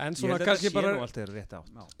 En svona kannski bara rétt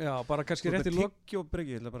átt. Já, bara kannski rétt í loki. Tyggju og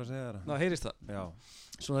Bryggi, ég ætla bara að segja það. Ná, heyrist það. Já.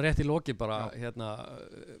 Svona rétt í loki bara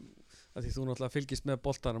að því þú náttúrulega fylgist með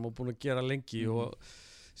boltanum og búin að gera lengi og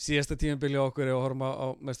síðasta tímabili á okkur er að horfa á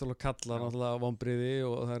mestarlokk kalla náttúrulega vonbrigði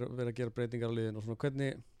og það er verið að gera breytingar á liðinu og svona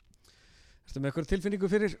hvernig ertu með eitthvað tilfinningu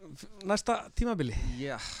fyrir næsta tímabili?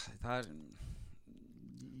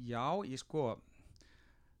 Já, ég sko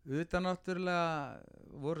auðvitað náttúrulega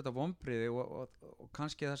voru þetta vonbrigði og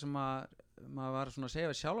kannski það sem maður var svona að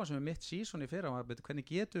segja sjálfan sem er mitt sísón í fyrra hvernig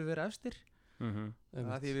getum við verið efstir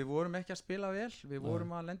því við vorum ekki að spila vel við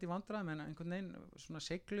vorum að lenda í vandræðum en einhvern veginn svona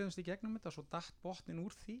segluðumst í gegnum þetta og svo datt botnin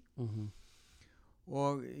úr því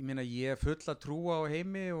og ég meina ég full að trúa á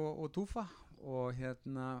Heimi og Túfa og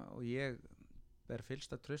ég ber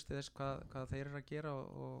fyllsta trausti þess hvað þeir eru að gera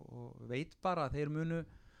og veit bara að þeir munu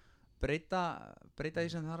breyta því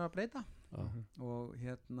sem það er að breyta og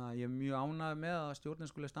ég er mjög ánægður með að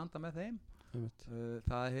stjórnin skuli standa með þeim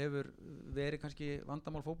það hefur verið kannski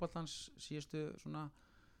vandamál fótboltans síðustu svona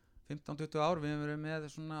 15-20 ár við hefum verið með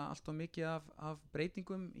svona allt og mikið af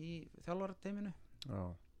breytingum í þjálfarateyminu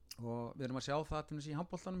og við erum að sjá það til þess í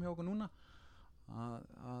handboltanum hjá okkur núna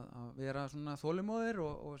að vera svona þolinmóðir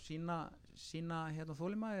og sína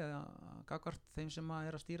þolinmæði gagnvart þeim sem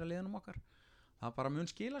er að stýra liðunum okkar það bara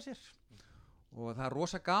mun skila sér og það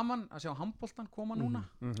rosa gaman að sjá handboltan koma núna.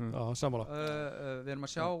 Já, sammála. Við erum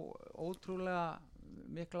að sjá ótrúlega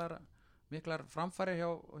miklar framfæri hjá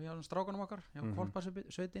strákunum okkar, hjá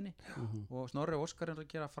Hvolpasveitinni og Snorri og Óskar að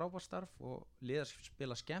gera frábært starf og liða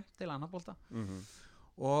spila skemmtilega handbolta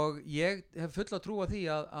og ég hef fulla trú á því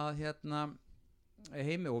að hérna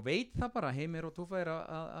Heimi, og veit það bara, Heimir og Túfa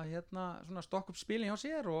að hérna svona stokka upp spilin hjá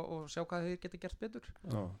sér og sjá hvað þeir geta gert betur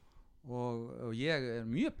og ég er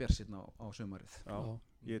mjög bjartsýnn á sumarið.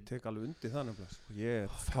 Ég tek alveg undir það nefnilega. Ég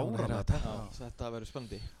er fáránlega þetta verður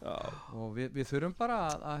spennandi. Og við þurfum bara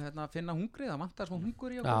að hérna, finna hungrið, það vantar smá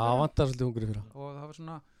hungur í okkur. Já, vantar svolítið hungur í fyrra. Og það var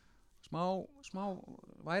svona smá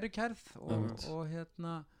værikærð og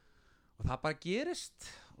hérna og það bara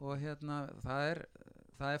gerist og hérna það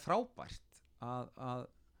er frábært að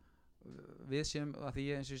við séum, að því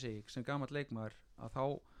ég eins og ég segi sem gamall leikmaður, að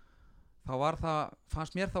þá var það,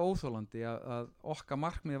 fannst mér það óþolandi að okkar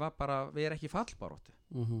markmið var bara að vera ekki í fallbaráttu.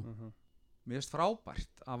 Mér finnst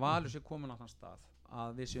frábært að Valur sé komin á þann stað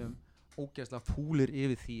að við séum ógeðslega fúlir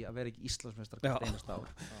yfir því að vera ekki Íslandsmeistar hvert einasta ár.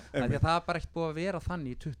 Það er bara ekkert búið að vera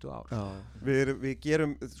þannig í 20 ár. Við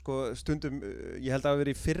gerum sko, stundum, ég held að það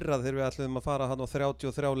verið í fyrra þegar við ætlum að fara hann á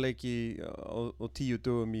 33 leiki og 10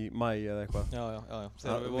 dögum í maí eða eitthvað. Já.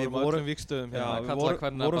 Þegar við vorum öllum víkstöðum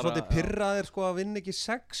við vorum svolítið pirraðir sko, að vinna ekki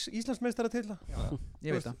 6 Íslandsmeistaratitil.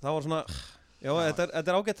 Ég veit það. Það var svona já, þetta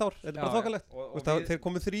er ágætt þár, þetta er bara þokkalegt. Þeir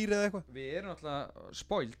komið 3 eða eitthvað. Við erum alltaf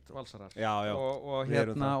spoilt valsarar. Já. Og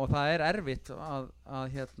hérna, og það er erfitt að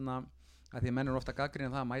hérna, að því að menn eru ofta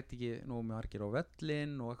gagnrýnir það að mæti ekki nógu margir á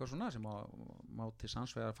völlin og eitthvað svona sem má til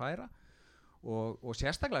sannsvegar færa. Og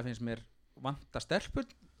sérstaklega finnst mér vanta stelpur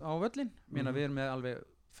á völlin. Við erum með alveg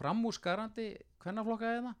framúrskarandi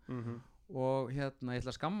kvennaflokka eða. Og hérna ég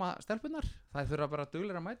ætla að skamma stelpunar, það þurfa bara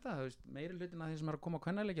duglega að mæta, það veist meiri hlutin af þeir sem eru að koma á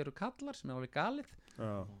kvennaleiki eru kallar sem er alveg galið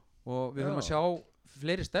og við þurfum að sjá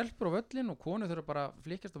fleiri stelpur á völlin og konur þurfa bara að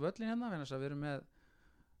flikkjast á völlin hérna vegna þess að við erum með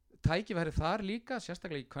tækifæri þar líka,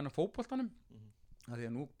 sérstaklega í kvennafótboltanum af því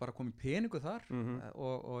að nú bara komið peningu þar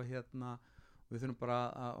og hérna við þurfum bara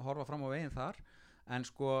að horfa fram á veginn þar en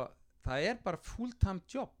sko það er bara full-time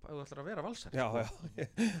job ef þú ætlar að vera valsari. Já.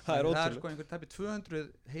 Það er ótrúlega. Það er sko einhver tæpi 200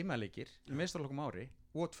 heimaleikir í meistaraflokkum ári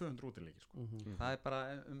og 200 útileikir sko. Það er bara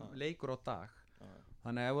leikur á dag.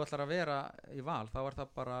 Þannig að ef þú ætlar að vera í val þá er það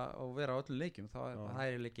bara að vera á öllum leikjum það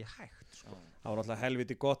er ekki hægt sko. Það var náttúrulega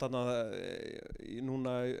helviti gott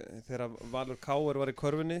núna þegar Valur K.R. var í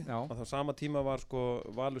körfunni og þá sama tíma var sko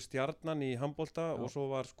Valur Stjarnan í handbolta og svo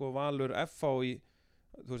var sko Valur F.A. í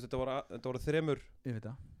þú veist þetta voru 3 Ég veit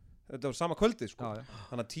það. Þetta var sama kvöldi sko.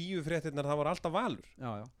 Þannig að 10 fréttirnar það var alltaf Valur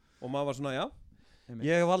og maður var svona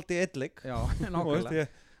ég valdi 1 leik nákvæmlega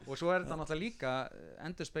og svo er þetta náttúrulega líka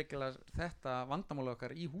endurspeglar þetta vandamála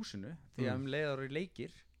okkar í húsinu því að leiðar í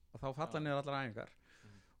leikir og þá falla niður allar æfingar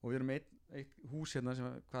og við erum eitt hús hérna sem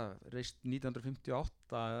reist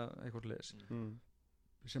 1958 eitthvað leis sem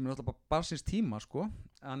er náttúrulega bara barsins tíma sko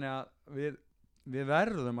þannig að við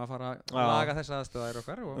verðum að fara að laga þessa aðstöðar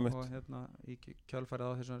okkar og hérna í kjölfærið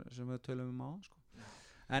á þessu sem við tölum á sko.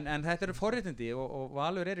 en þetta eru forréttindi og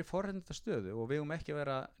Valur er í forréttindastöðu og við eigum ekki að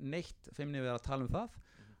vera neitt feimnir við að tala um það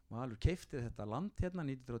Valur keypti þetta land hérna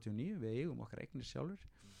 1939 við eigum okkar eignir sjálfur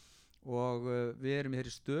og við erum í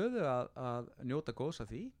þeirri stöðu að njóta góðs af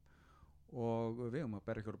því og við eigum að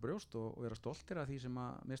berja okkur brjóst og vera stoltir af því sem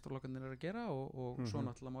að meistaraflokkarnir eru að gera og svo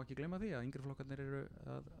náttúrulega má ekki gleyma því að yngri flokkarnir eru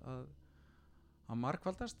að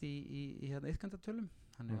margfaldast í hérna iðkendatölum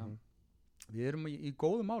þannig að við erum í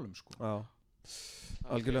góðum málum sko.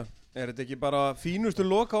 Algjörlega. Er þetta ekki bara fínustu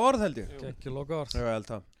loka orð held ég? Ekki loka orð. Ég held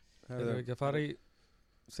það. Erum við ekki að fara í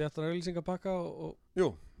settan auglýsingapakka og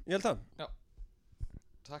Jú, ég held það. Já.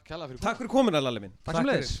 Takk hella fyrir Takk fyrir komin Lalli minn. Takk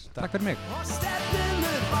sem leiðis. Takk fyrir mig. Og stefnum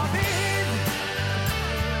upp á við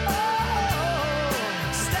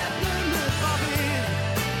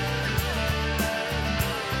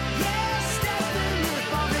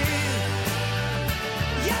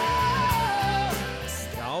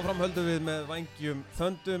Áfram höldum við með vængjum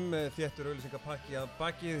þöndum, þéttur auglýsingapakki að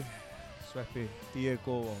bakið, Sveppi,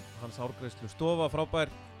 Diego og hans árgreiðslu stofa frábær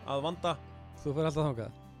að vanda. Þú fer alltaf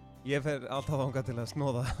þangað? Ég fer alltaf þangað til að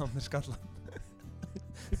snóða á mér skallan.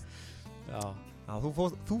 Já, þú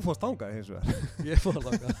fórst þangað hins vegar. Ég fór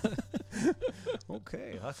þangað. Ok,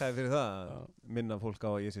 þakkaði fyrir það. Minna fólk á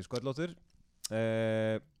að ég sé sköllóttur.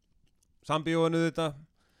 Sambíóinu þetta,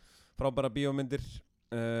 frábæra bíómyndir,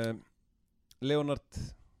 Leonard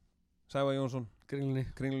Sævar Jónsson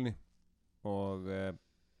Kringlunni og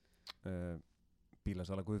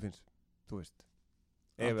bílasala Guðfinns þú veist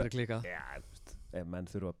aldrei klikað ef menn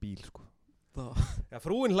þurfa bíl sko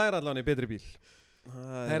frúin hlæra allan í betri bíl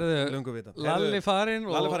Heyrðu, löngu vita. Lalli farinn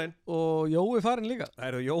og Jói farinn líka.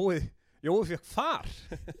 Jói fekk far.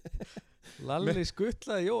 Lalli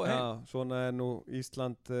skuttlaði Jói heim. Já, svona nú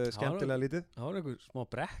Ísland skemmtilega lítið. Það var einhver smá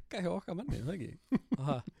brekka hjá okkar manni, það ekki?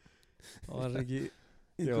 Það var ekki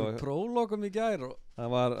einhver prólokum í gær og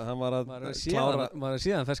hann var að klára. Maður er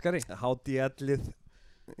síðan ferskari. Hátt í ellið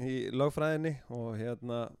í lögfræðinni og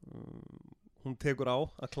hún tekur á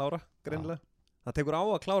að klára, greinilega. Það tekur á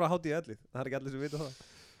að klára hátt í ellið. Það er ekki allir sem vita það.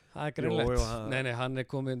 Það er greinlegt. Nei, hann er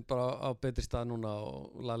komin bara á betri stað núna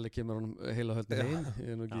og Lalli kemur honum heila höldin heim. Ég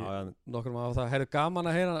er nú ekki nokkur á það. Heyrðu, gaman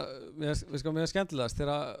að heyra, við skáum mér skemmtilegast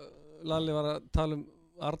þegar Lalli var að tala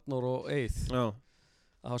Arnór og Eið. Já.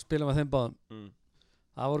 Að spila með þeim báðum.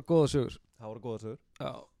 Það voru góða sögur.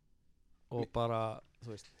 Já. Og bara, þú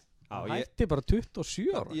veist, hann hætti bara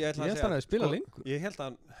 27 ára. Ég held að hann spila lengur.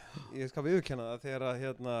 Ég skal viðurkenna það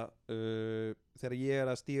þegar ég er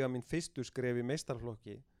að stíga mín fyrstu skref í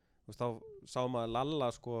meistaraflokki, þá sá maður Lalla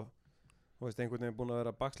einhvern veginn búin að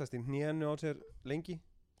vera bakslast í hnénu á sér lengi.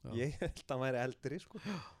 Já. Ég held að hann væri eldri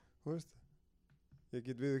ég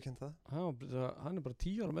get viðurkennt það. Hann er bara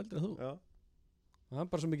 10 árum eldri en þú. Já. Hann er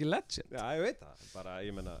bara svo mikið legend. Já, ég veit það. Bara,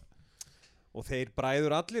 ég meina, og þeir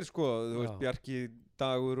bræður allir þú veist, Bjarki,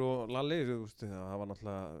 Dagur og Lalli, það var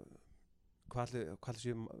náttúrulega hvað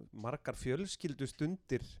séu margar fjölskyldu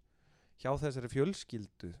stundir hjá þessari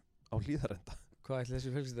fjölskyldu á Hlíðarenda. Hvað ætli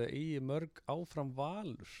þessi fjölskyldu eigi mörg áfram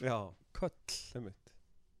Valur? Já, köll. Einmitt.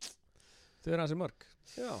 Þau eru hansi mörg.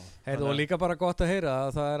 Já. Heyrðu, og líka bara gott að heyra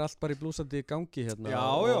að það er allt bara í blúsandi gangi hérna. Já.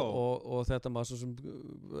 Og þetta maður svo sem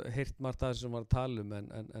heyrt margt að þessu sem var að tala um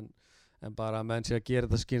en bara að menn sé að gera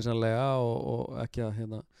þetta skynsamlega og ekki að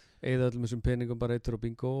eyða öllum þessum peningum bara eittur og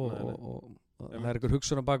bingo og það er einhver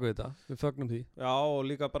hugsun á baku þetta. Við fögnum því. Já, og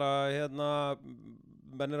líka bara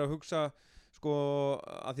menn er að hugsa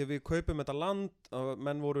að því að við kaupum þetta land,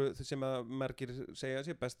 menn voru sem að merkir segja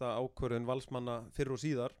sér besta ákvörðun valsmanna fyrr og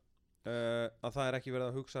síðar, að það er ekki verið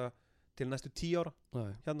að hugsa til næstu 10 ára.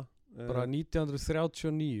 Nei. Bara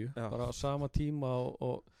 1939, bara á sama tíma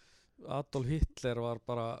og Adolf Hitler var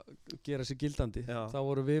bara að gera sig gildandi. Þá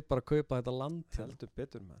voru við bara að kaupa þetta land. Heldur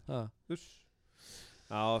betur með.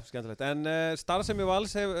 Já, skemmtilegt. En starfsemi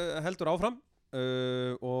Vals heldur áfram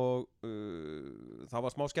og það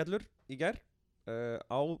var smá skellur í gær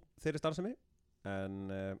á þeirri starfsemi en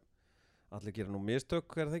allir gera nú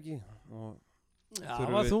mistök, er það ekki? Það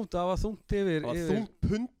var þungt yfir. Það var þungt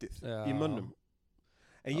pundið í mönnum.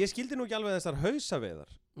 En ég skildi nú ekki alveg þessar hausaveiðar.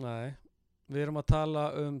 Nei. Við erum að tala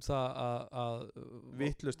það að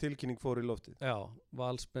vitlaus tilkynning fór í loftið. Já,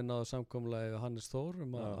 Valsmenn náðu samkomulagi við Hannes Þór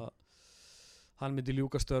að hann myndi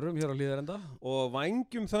ljúka störfum hér á Hlíðarenda. Og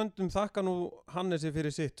vængjum þöndum þakka nú Hannesi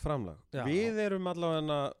fyrir sitt framlag. Já. Við erum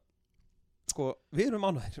allavega við erum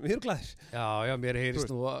ánægðir, við erum glæðir. Já, mér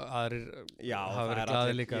heyrist nú aðrir hafa verið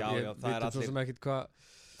glæðir líka. Við vitum svo sem ekkit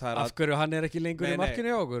af hverju hann er ekki lengur í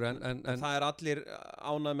markinu hjá okkur. En það er allir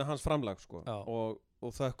ánægð með hans framlag og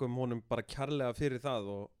þökkum honum bara kærlega fyrir það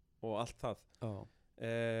og allt það.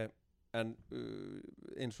 En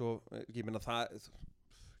eins og ég meina það,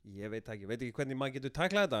 ég veit ekki hvernig maður getur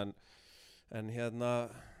tæklað þetta en ég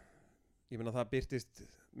meina það birtist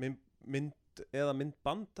mynd eða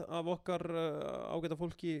myndband af okkar ágæta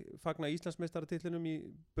fólki fagna Íslandsmeistaratitlinum í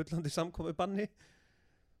bullandi samkomu banni.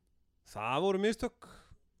 Það voru mistök.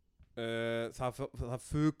 Það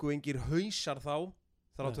fuku engir hausar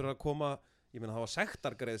þáttur að koma. Ég meina það var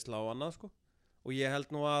sektargreiðsla á annað og ég held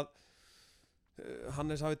nú að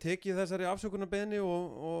Hannes hafi tekið þessari afsökunarbeiðni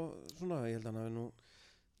og svona, ég held að hann hafi nú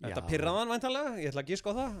þetta pirraði hann væntanlega, ég ætla að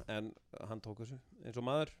giska á það en hann tók þessu eins og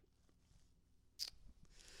maður.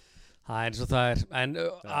 Það er eins og það er en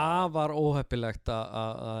afar óheppilegt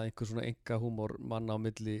að einhver svona enga húmor manna á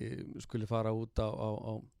milli skuli fara út á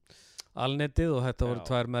alnetið og þetta voru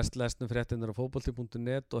 2 mest lesnu fréttinnar á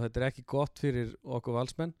fótbolti.net og þetta er ekki gott fyrir okkur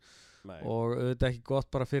Valsmenn. Nei. Og auðvitað ekki gott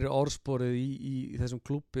bara fyrir orðsporið í þessum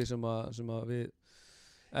klúbbi sem að við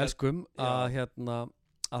elskum að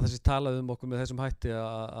þessi talaði okkur með þessum hætti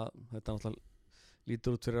að þetta náttúrulega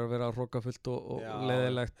lítur út fyrir að vera hrokkafullt og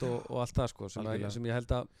leiðilegt og allt það sem ég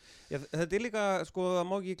held að þetta er líka það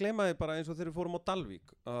má ekki gleyma því bara eins og þegar við fórum á Dalvík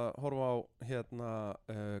að horfa á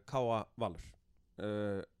K.A. Valur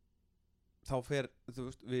þá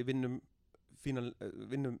við vinnum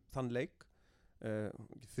þann leik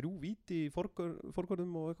 3 víti í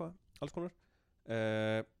forgörðum og eitthvað, alls konar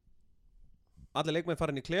allir leikmenn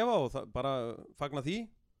farin í klefa og bara fagna því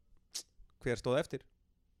hver stóð eftir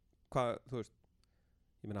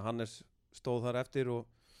ég meina Hannes stóð þar eftir og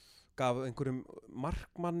gaf einhverjum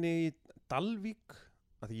markmanni í Dalvík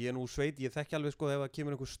að því ég nú sveit, ég þekki alveg sko ef það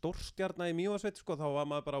kemur einhver stórstjarna í Mývatnssveit sko, þá var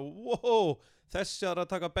maður bara, wow, þessi að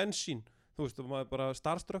taka bensín, þú veist, maður bara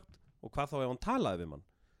starströkt, og hvað þá ef hann talaði við mann.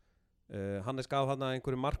 Hannes gaf þarna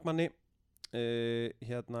einhverju markmanni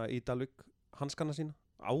hérna í Dalvík hanskana sína,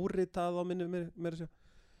 áritað á minni mér að segja.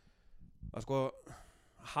 Að sko,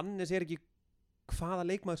 Hannes er ekki hvaða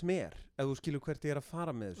leikmaður sem ef þú skilur hvert ég að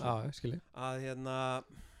fara með þessu. Já, skilji. Að hérna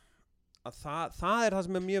að það er það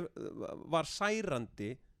sem mér var særandi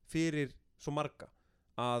fyrir svo marga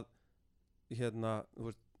að hérna, þú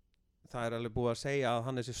veist, það er alveg búið að segja að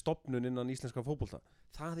Hannes er stofnun innan íslenska fótbolta.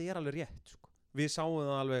 Það er alveg rétt sko. Við sáum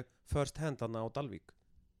það alveg first hand þarna á Dalvík,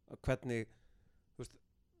 hvernig, þú veist,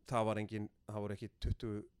 það voru ekki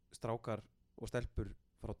 20 strákar og stelpur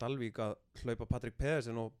frá Dalvík að hlaupa Patrik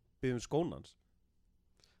Pedersen og biðja skónans.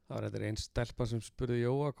 Það var eitthvað einn stelpa sem spurði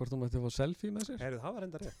Jóa hvort hún mætti að fá selfie með sér. Það var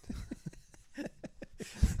enda rétt.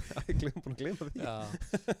 Ég er búin að gleyma því. Já,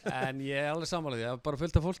 en ég er alveg sammála því. Ég bara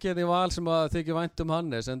fullt af fólki hérna í Val sem að þykir vænt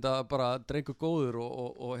Hannes, en það bara drengur góður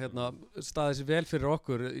og hérna staði sér vel fyrir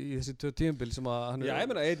okkur í þessi 2 tímabil sem að hann Já,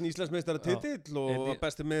 ég meina, einn Íslandsmeistara titill og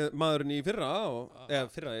besti maðurinn í fyrra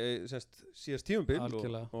síðast tímabil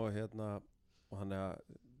og hérna, og hann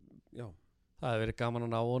já. Það hefur verið gaman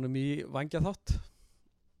að ná honum í vængja þátt.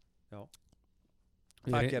 Já.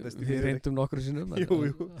 Við reyndum nokkru sinnum.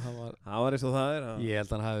 Jú. Það var eins og það er. Ég held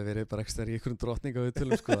að hann hafi verið bara ekstra í einhverjum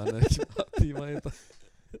drottningaviðtölum sko, þannig að ekki tíma í þetta.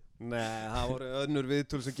 Nei, það voru önnur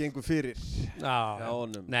viðtöl sem gengur fyrir. Já,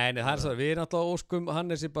 nei, það er svo. Við erum alltaf óskum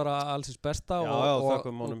Hannesi bara allsins besta og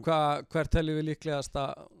hver teljum við líklegast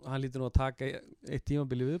að hann lítur nú að taka eitt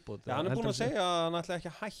tímabil í viðbót. Já, hann er búinn að segja að hann ætla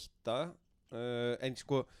ekki að hætta, en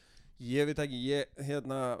sko ég veit ekki,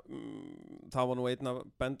 það var nú einn að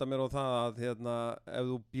benda mér á það að ef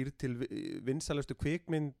þú býr til vinsælustu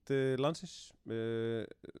kvikmynd landsins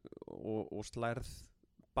og slærð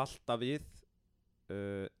balta við,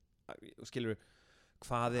 skilur við,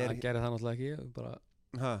 hvað er... Það gerir það náttúrulega ekki, bara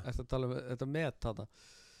eftir að tala um þetta met þarna.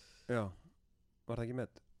 Já, var það ekki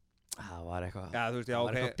met? Það var eitthvað, já, þú veist, já,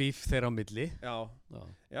 eitthvað bíf þeirra á milli. Já,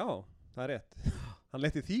 það er rétt. Hann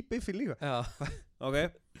leti því bífi líka. Já. Ok.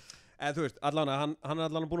 En þú veist, hann er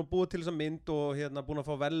allan búinn að búa til þessa mynd og búinn að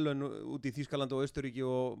fá verðlaun út í Þýskalandi og Austurríki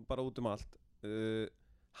og bara út allt.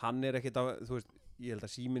 Hann er ekkert að, þú veist, ég held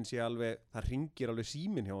að síminn sé alveg, það hringir alveg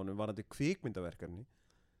síminn hjá honum varðandi kvikmyndaverkefni.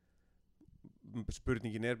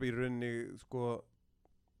 Spurningin er í rauninni, sko,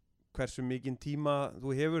 hversu mikinn tíma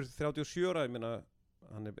þú hefur 37 ára, ég meina,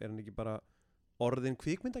 er hann ekki bara orðin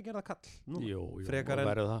kvikmyndagerða kall? Jú, frekar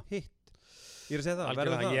en hitt. Ég er að segja það,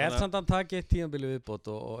 verður það. Ég held samt að hann taki eitt tímabili viðbót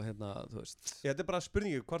og hérna, þú veist. Þetta er bara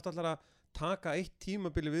spurningi, hvort ætlar að taka eitt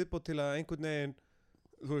tímabili viðbót til að einhvern veginn,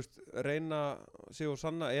 þú veist, reyna sig og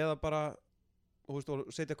sanna eða bara, þú veist,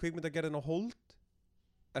 og setja kvikmyndagerðin á hold.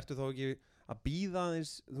 Ertu þá ekki að bíða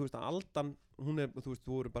aðeins, þú veist, að aldan, þú veist,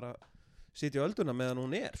 þú voru bara sitja ölduna meðan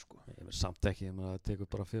hún sko. Ég meina samt ekki, það tekur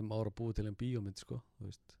bara 5 ár að búi til en bíómynd, sko, þú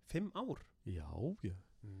veist. 5 ár? Já.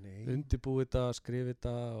 Nei. Undirbúið þetta, skrifið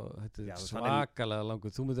þetta og þetta er svakalega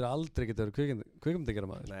langur. Þú myndir aldrei geta verið kvikmyndagerða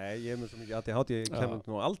maður. Nei, ég er með svo mikið ADHD, ég kemur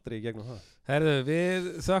nú aldrei í gegnum það. Herðu,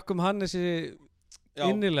 við þökkum Hannesi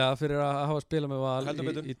innilega fyrir að hafa spilað með Val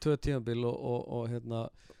í 2 tímabil og hérna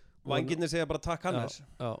Vængirnir segja bara takk Hannes.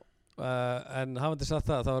 Já. En hafandi sagt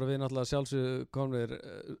það, þá erum við náttúrulega sjálfsög komnir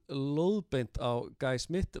lóðbeint á Guy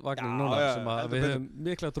Smith vagnin núna sem við höfum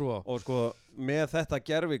mikla trú á. Og sko, með þetta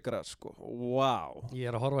gervigras, sko, wow. Ég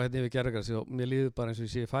er að horfa hérna yfir gervigras og mér líður bara eins og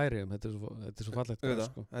ég sé í Færeyjum, þetta er svo fallegt gras,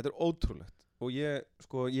 sko. Þetta er ótrúlegt. Og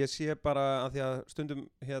ég sé bara að því að stundum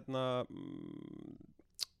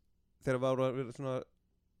þegar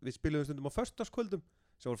við spilum stundum á föstudagskvöldum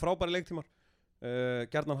sem voru frábæri leiktímar,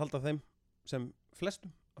 gjarnan halda þeim sem flestir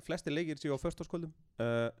leikir séu á föstudagskvöldum,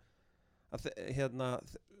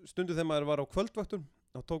 stundum þegar maður var á kvöldvöktum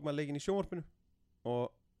þá tók maður leikinn í sjónvarpinu og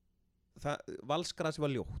valsgrasi var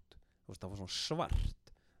ljótt, það var svona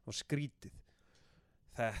svart og skrítið.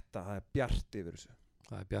 Það er bjart yfir þessu.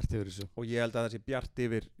 Það er bjart yfir þessu. Og ég held að það sé bjart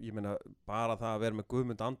yfir, ég meina bara það að vera með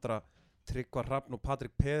Guðmund Andra, Tryggvar Hrafn og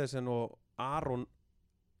Patrik Pedersen og Aron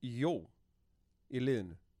Jó í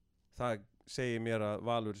liðinu. Það segir mér að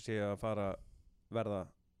Valur sé að fara verða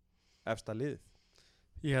efsta liðið.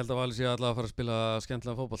 Ég held að Valur sé allavega að fara að spila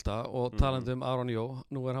skemmtilega fótbolta og talandi um Aron Jó,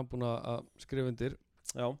 nú er hann búinn að skrifa undir.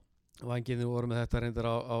 Já. Vængirnir voru með þetta reyndar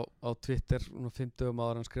á Twitter 50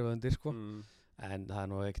 ára hann skrifaði undir, sko. En það er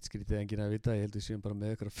nú ekkert skrítið enginn að vita, ég held við séum bara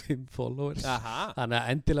með ykkur 5 followers. Þannig að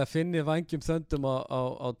endilega finnið Vængjum þöndum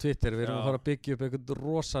á Twitter. Við erum að fara að byggja upp einhvern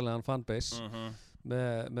rosalegan fanbase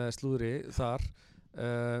með slúðri þar.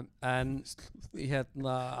 En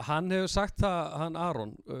hérna hann hefur sagt það, hann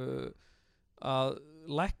Aron að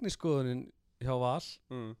læknisskoðunin hjá Val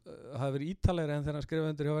hafi verið ítalegri en þegar hann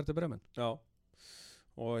skrifaði undir hjá Werder Bremen. Já,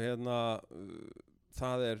 og hérna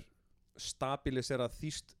það stabiliserað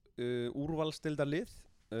þýskt úrvalsdeildarlið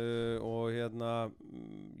og hérna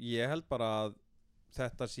ég held bara að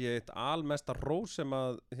þetta sé eitt almesta rós sem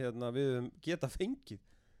að hérna, við geta fengið,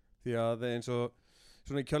 því að eins og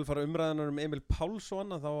svona í kjölfara umræðunar Emil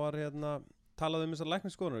Pálsson þá var hérna talað þessar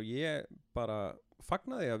læknisskoðunar og ég bara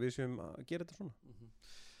fagnaði að við séum að gera þetta svona.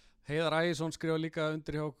 Heiðar Ægisson skrifa líka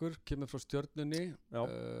undir hjá okkur, kemur frá Stjörnunni.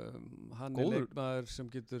 Hann góður leikmaður sem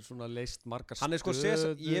getur svona leist margar hann sko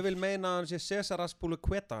ég vil meina að hann sé Cesar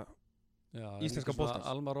Azpilicueta íslenska boltans.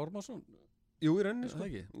 Almar Ormarsson. Jú, í rauninni sko.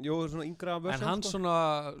 Jú, svona yngra vörsjón. En hann sko. Svona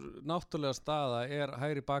náttúrulega staða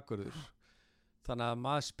hægri bakvörður. Þannig að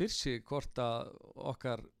maður spyr sig hvort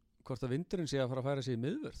að vindurinn sé að fara að færa sig í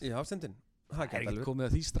miðvörð. Í hafstendin. Það er ekki komið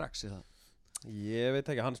að því strax í það. Ég veit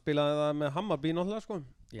ekki, hann spilaði það með Hammarby náttúrulega sko.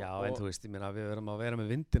 Já, en þú veist, ég meina við verðum að vera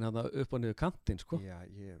með vindin hérna upp og niður kantinn sko. Já,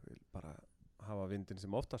 ég vil bara hafa vindin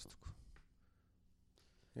sem oftast sko.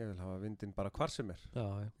 Ég vil hafa vindin bara hvar sem er. Já.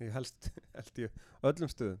 Ég helst í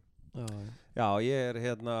öllum stöðum. Já, ég er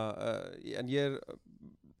hérna en ég er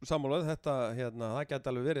sammálaður þetta hérna, það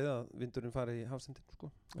gæti alveg verið að vindurinn fari í hafstendin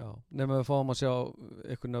sko. Já, nema við fáum að sjá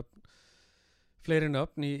einhvern nöfn, fleiri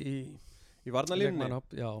nöfn í varnarlínunni.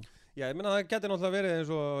 Já, ég meina það geti náttúrulega verið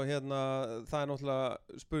eins og hérna, það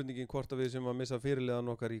náttúrulega spurningin hvort að við sem að missa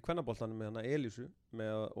fyrirliðan okkar í kvennaboltanum með hana Elísu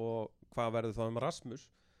og hvað verður þá Rasmus.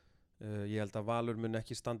 Ég held að Valur mun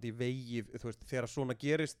ekki standa í vegi, þú veist, þegar svona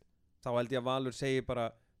gerist þá held ég að Valur segi bara,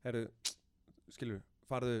 heyrðu, skilur,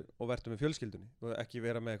 farðu og vertu með fjölskyldunni og ekki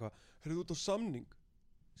vera með eitthvað, heyrðu út á samning,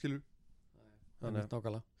 skilur. Þannig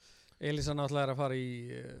nákvæmlega. Elísa náttúrulega að fara í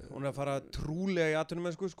hún að fara trúlega í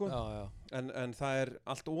atvinnumennsku sko. Já. En það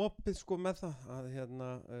allt opið sko með það að hérna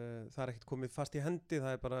það ekkert komið fast í hendi,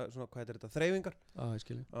 það bara svona, hvað heitir þetta, þreifingar. Ég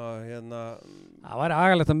skilji. Hérna það væri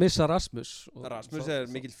agalegt að missa Rasmus. Rasmus er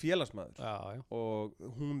mikill félagsmaður. Já. Og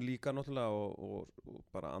hún líka náttúrulega og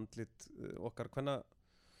bara andlit okkar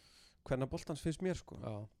kvennaboltans finnst mér sko.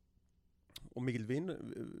 Já. Og mikill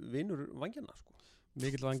vinur vangjana sko.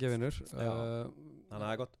 Mikill vangjavinur. Þannig að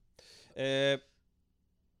það gott.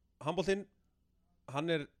 Handboltinn,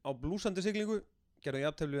 hann á blúsandi siglingu, gerðum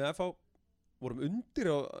jafntefli við FH, vorum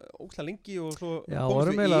undir á ógeðslega lengi og svo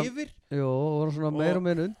komst við yfir. Jú, vorum svona meira og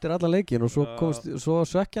meira undir alla leikin og svo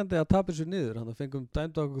svekkjandi að tapa þessu niður. Þannig að fengum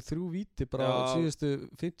dæmdu okkur 3 víti bara á síðustu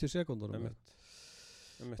 50 sekúndunum.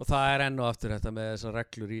 Og það enn og aftur þetta með þessar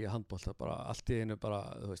reglur í handbolta, bara allt í einu bara,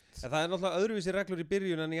 þú veist. En það náttúrulega öðruvísi reglur í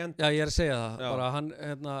byrjun en í enda. Já, ég er að segja það. Bara hann,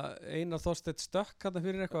 Einar Þorsteinn stökk hann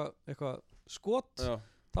fyrir eitthvað skot. Já.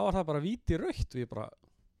 Þá var það bara víti rautt og ég bara,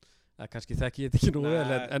 kannski þekki ég þetta ekki nú vel,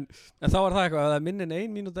 en þá var það eitthvað, ef það er minni en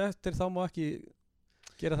 1 mínútu eftir, þá má ekki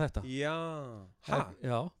gera þetta. Já.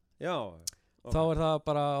 Já. Okay. Þá er það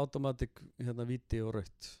bara automatic víti og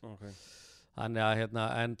rautt. Okay. Þannig að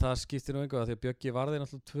en það skiptir nú einhverja því að Bjöggi varði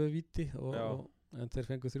náttúrulega 2 víti en þeir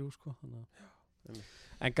fengu 3 sko.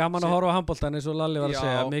 En gaman að horfa á handboltan eins og Lalli var að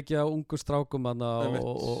segja, mikið á ungu strákum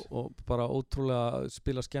og bara ótrúlega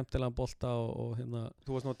spila skemmtilegan bolta og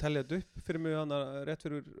Þú varst nú að tellja þetta upp fyrir mig rétt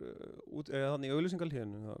fyrir þannig í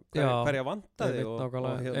auglýsingalíðinu hverja vantaði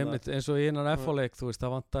einmitt eins og í innan FH-leik, þú veist,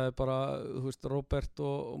 það vantaði bara Róbert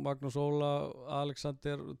og Magnús Óla,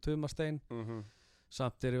 Alexander og Tumastein.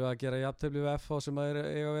 Samt erum við að gera jafntefli við FH sem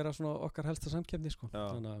eiga að vera svona okkar helsta samkeppni sko.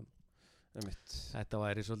 Þannig að þetta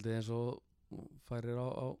væri svolítið eins og færir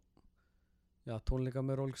á tónleika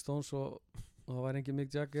með Rolling Stones og það væri engin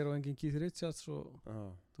Mick Jagger og engin Keith Richards og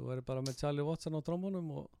þú væri bara með Charlie Watson á trombónum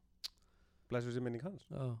og blessu sér minning hans.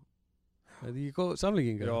 Þetta er ekki góð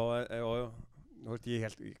samlíking? Já. Þú veist, ég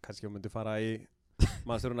held kannski að myndi fara í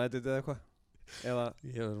Manchester United eða eitthvað.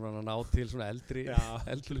 Ég hefur að ná til svona eldri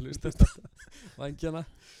hlustendur vangjana.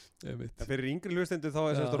 Fyrir yngri hlustendur þá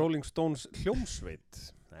er Rolling Stones hljómsveit.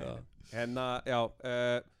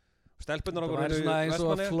 Stelpunnar okkur það væri svona eins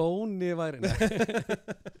og að Flóni væri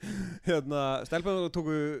stelpunnar okkur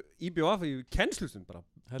tóku IBF í kennslustund bara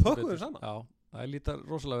pökkuðu saman. Já, það lítar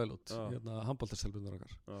rosalega vel út handboltastelpunnar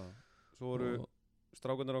okkar. Svo voru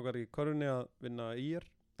strákunnar okkar í körfunni að vinna IR.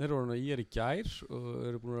 Þeir voru í IR í gær og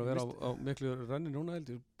eru búin að vera á miklu rönni núna,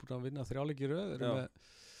 þeir eru búin að vinna 3 leiki í röð,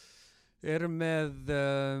 eru með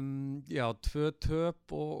 2 töp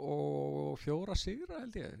og 4 sigra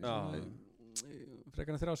held ég.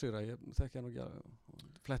 Frekar en 3 sigra, ég þekki hann ekki að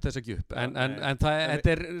fletta þess ekki upp, en þetta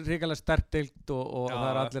er ríkilega sterkt deild og það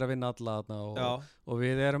er allir að vinna alla þarna og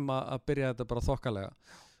við erum að byrja þetta bara þokkalega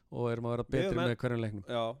og erum að vera Við betri erum með hverjum leiknum.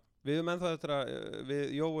 Já, við erum ennþá eftir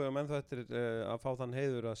við Jói erum ennþá eftir að fá þann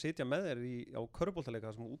heiður að sitja með þér á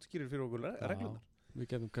körfuboltaleika sem útskýrir fyrir okkur reglunar. Við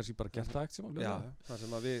getum kannski bara gert það ekkert sem Já, það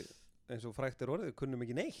sem að við, eins og frækt orðið, kunnum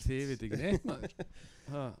ekki neitt. Þið veit ekki neitt maður.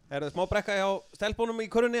 Það smá brekka hjá stelpunum í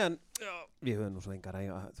körfunni en við höfum nú svo engar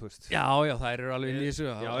þú veist. Já, þær eru alveg inn í þessu.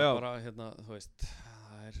 Já. Bara, þú veist,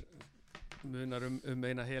 það munar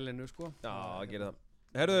eina helinu, sko. Já, gerir það.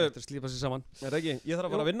 Herðu, þetta slípa sér saman. Ekki, ég þarf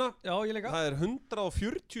að fara að vinna. Já, ég líka. Það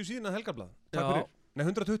 140 síðan helgarblað. Takk fyrir. Nei,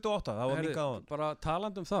 128, það var mikið á hann. Bara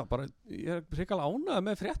talandi það, ég er hrikalega ánægður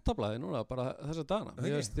með fréttablaði núna, bara þessa dagana.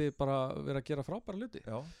 Ég veist þið bara vera að gera frábæra hluti.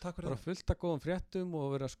 Já, takk fyrir bara fullt af góðum fréttum og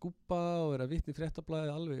vera að skúpa og vera að vitna í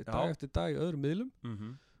fréttablaði alveg dag eftir dag í öðrum miðlum.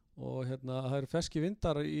 Og það eru ferski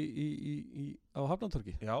vindar á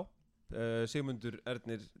Hafnartorgi. Já, Sigmundur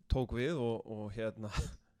Ernir tók við og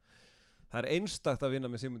það einstakt að vinna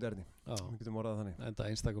með Sigmund Erni. Við getum orðað þannig. Enda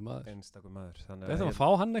einstakur maður. Við ætlum að fá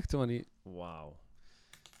hann ekkert um hann í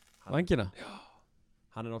vængina. Já.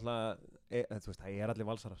 Hann náttúrulega, þú veist, það allir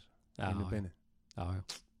valsarar. Já. Já.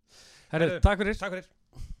 Herri, takk fyrir.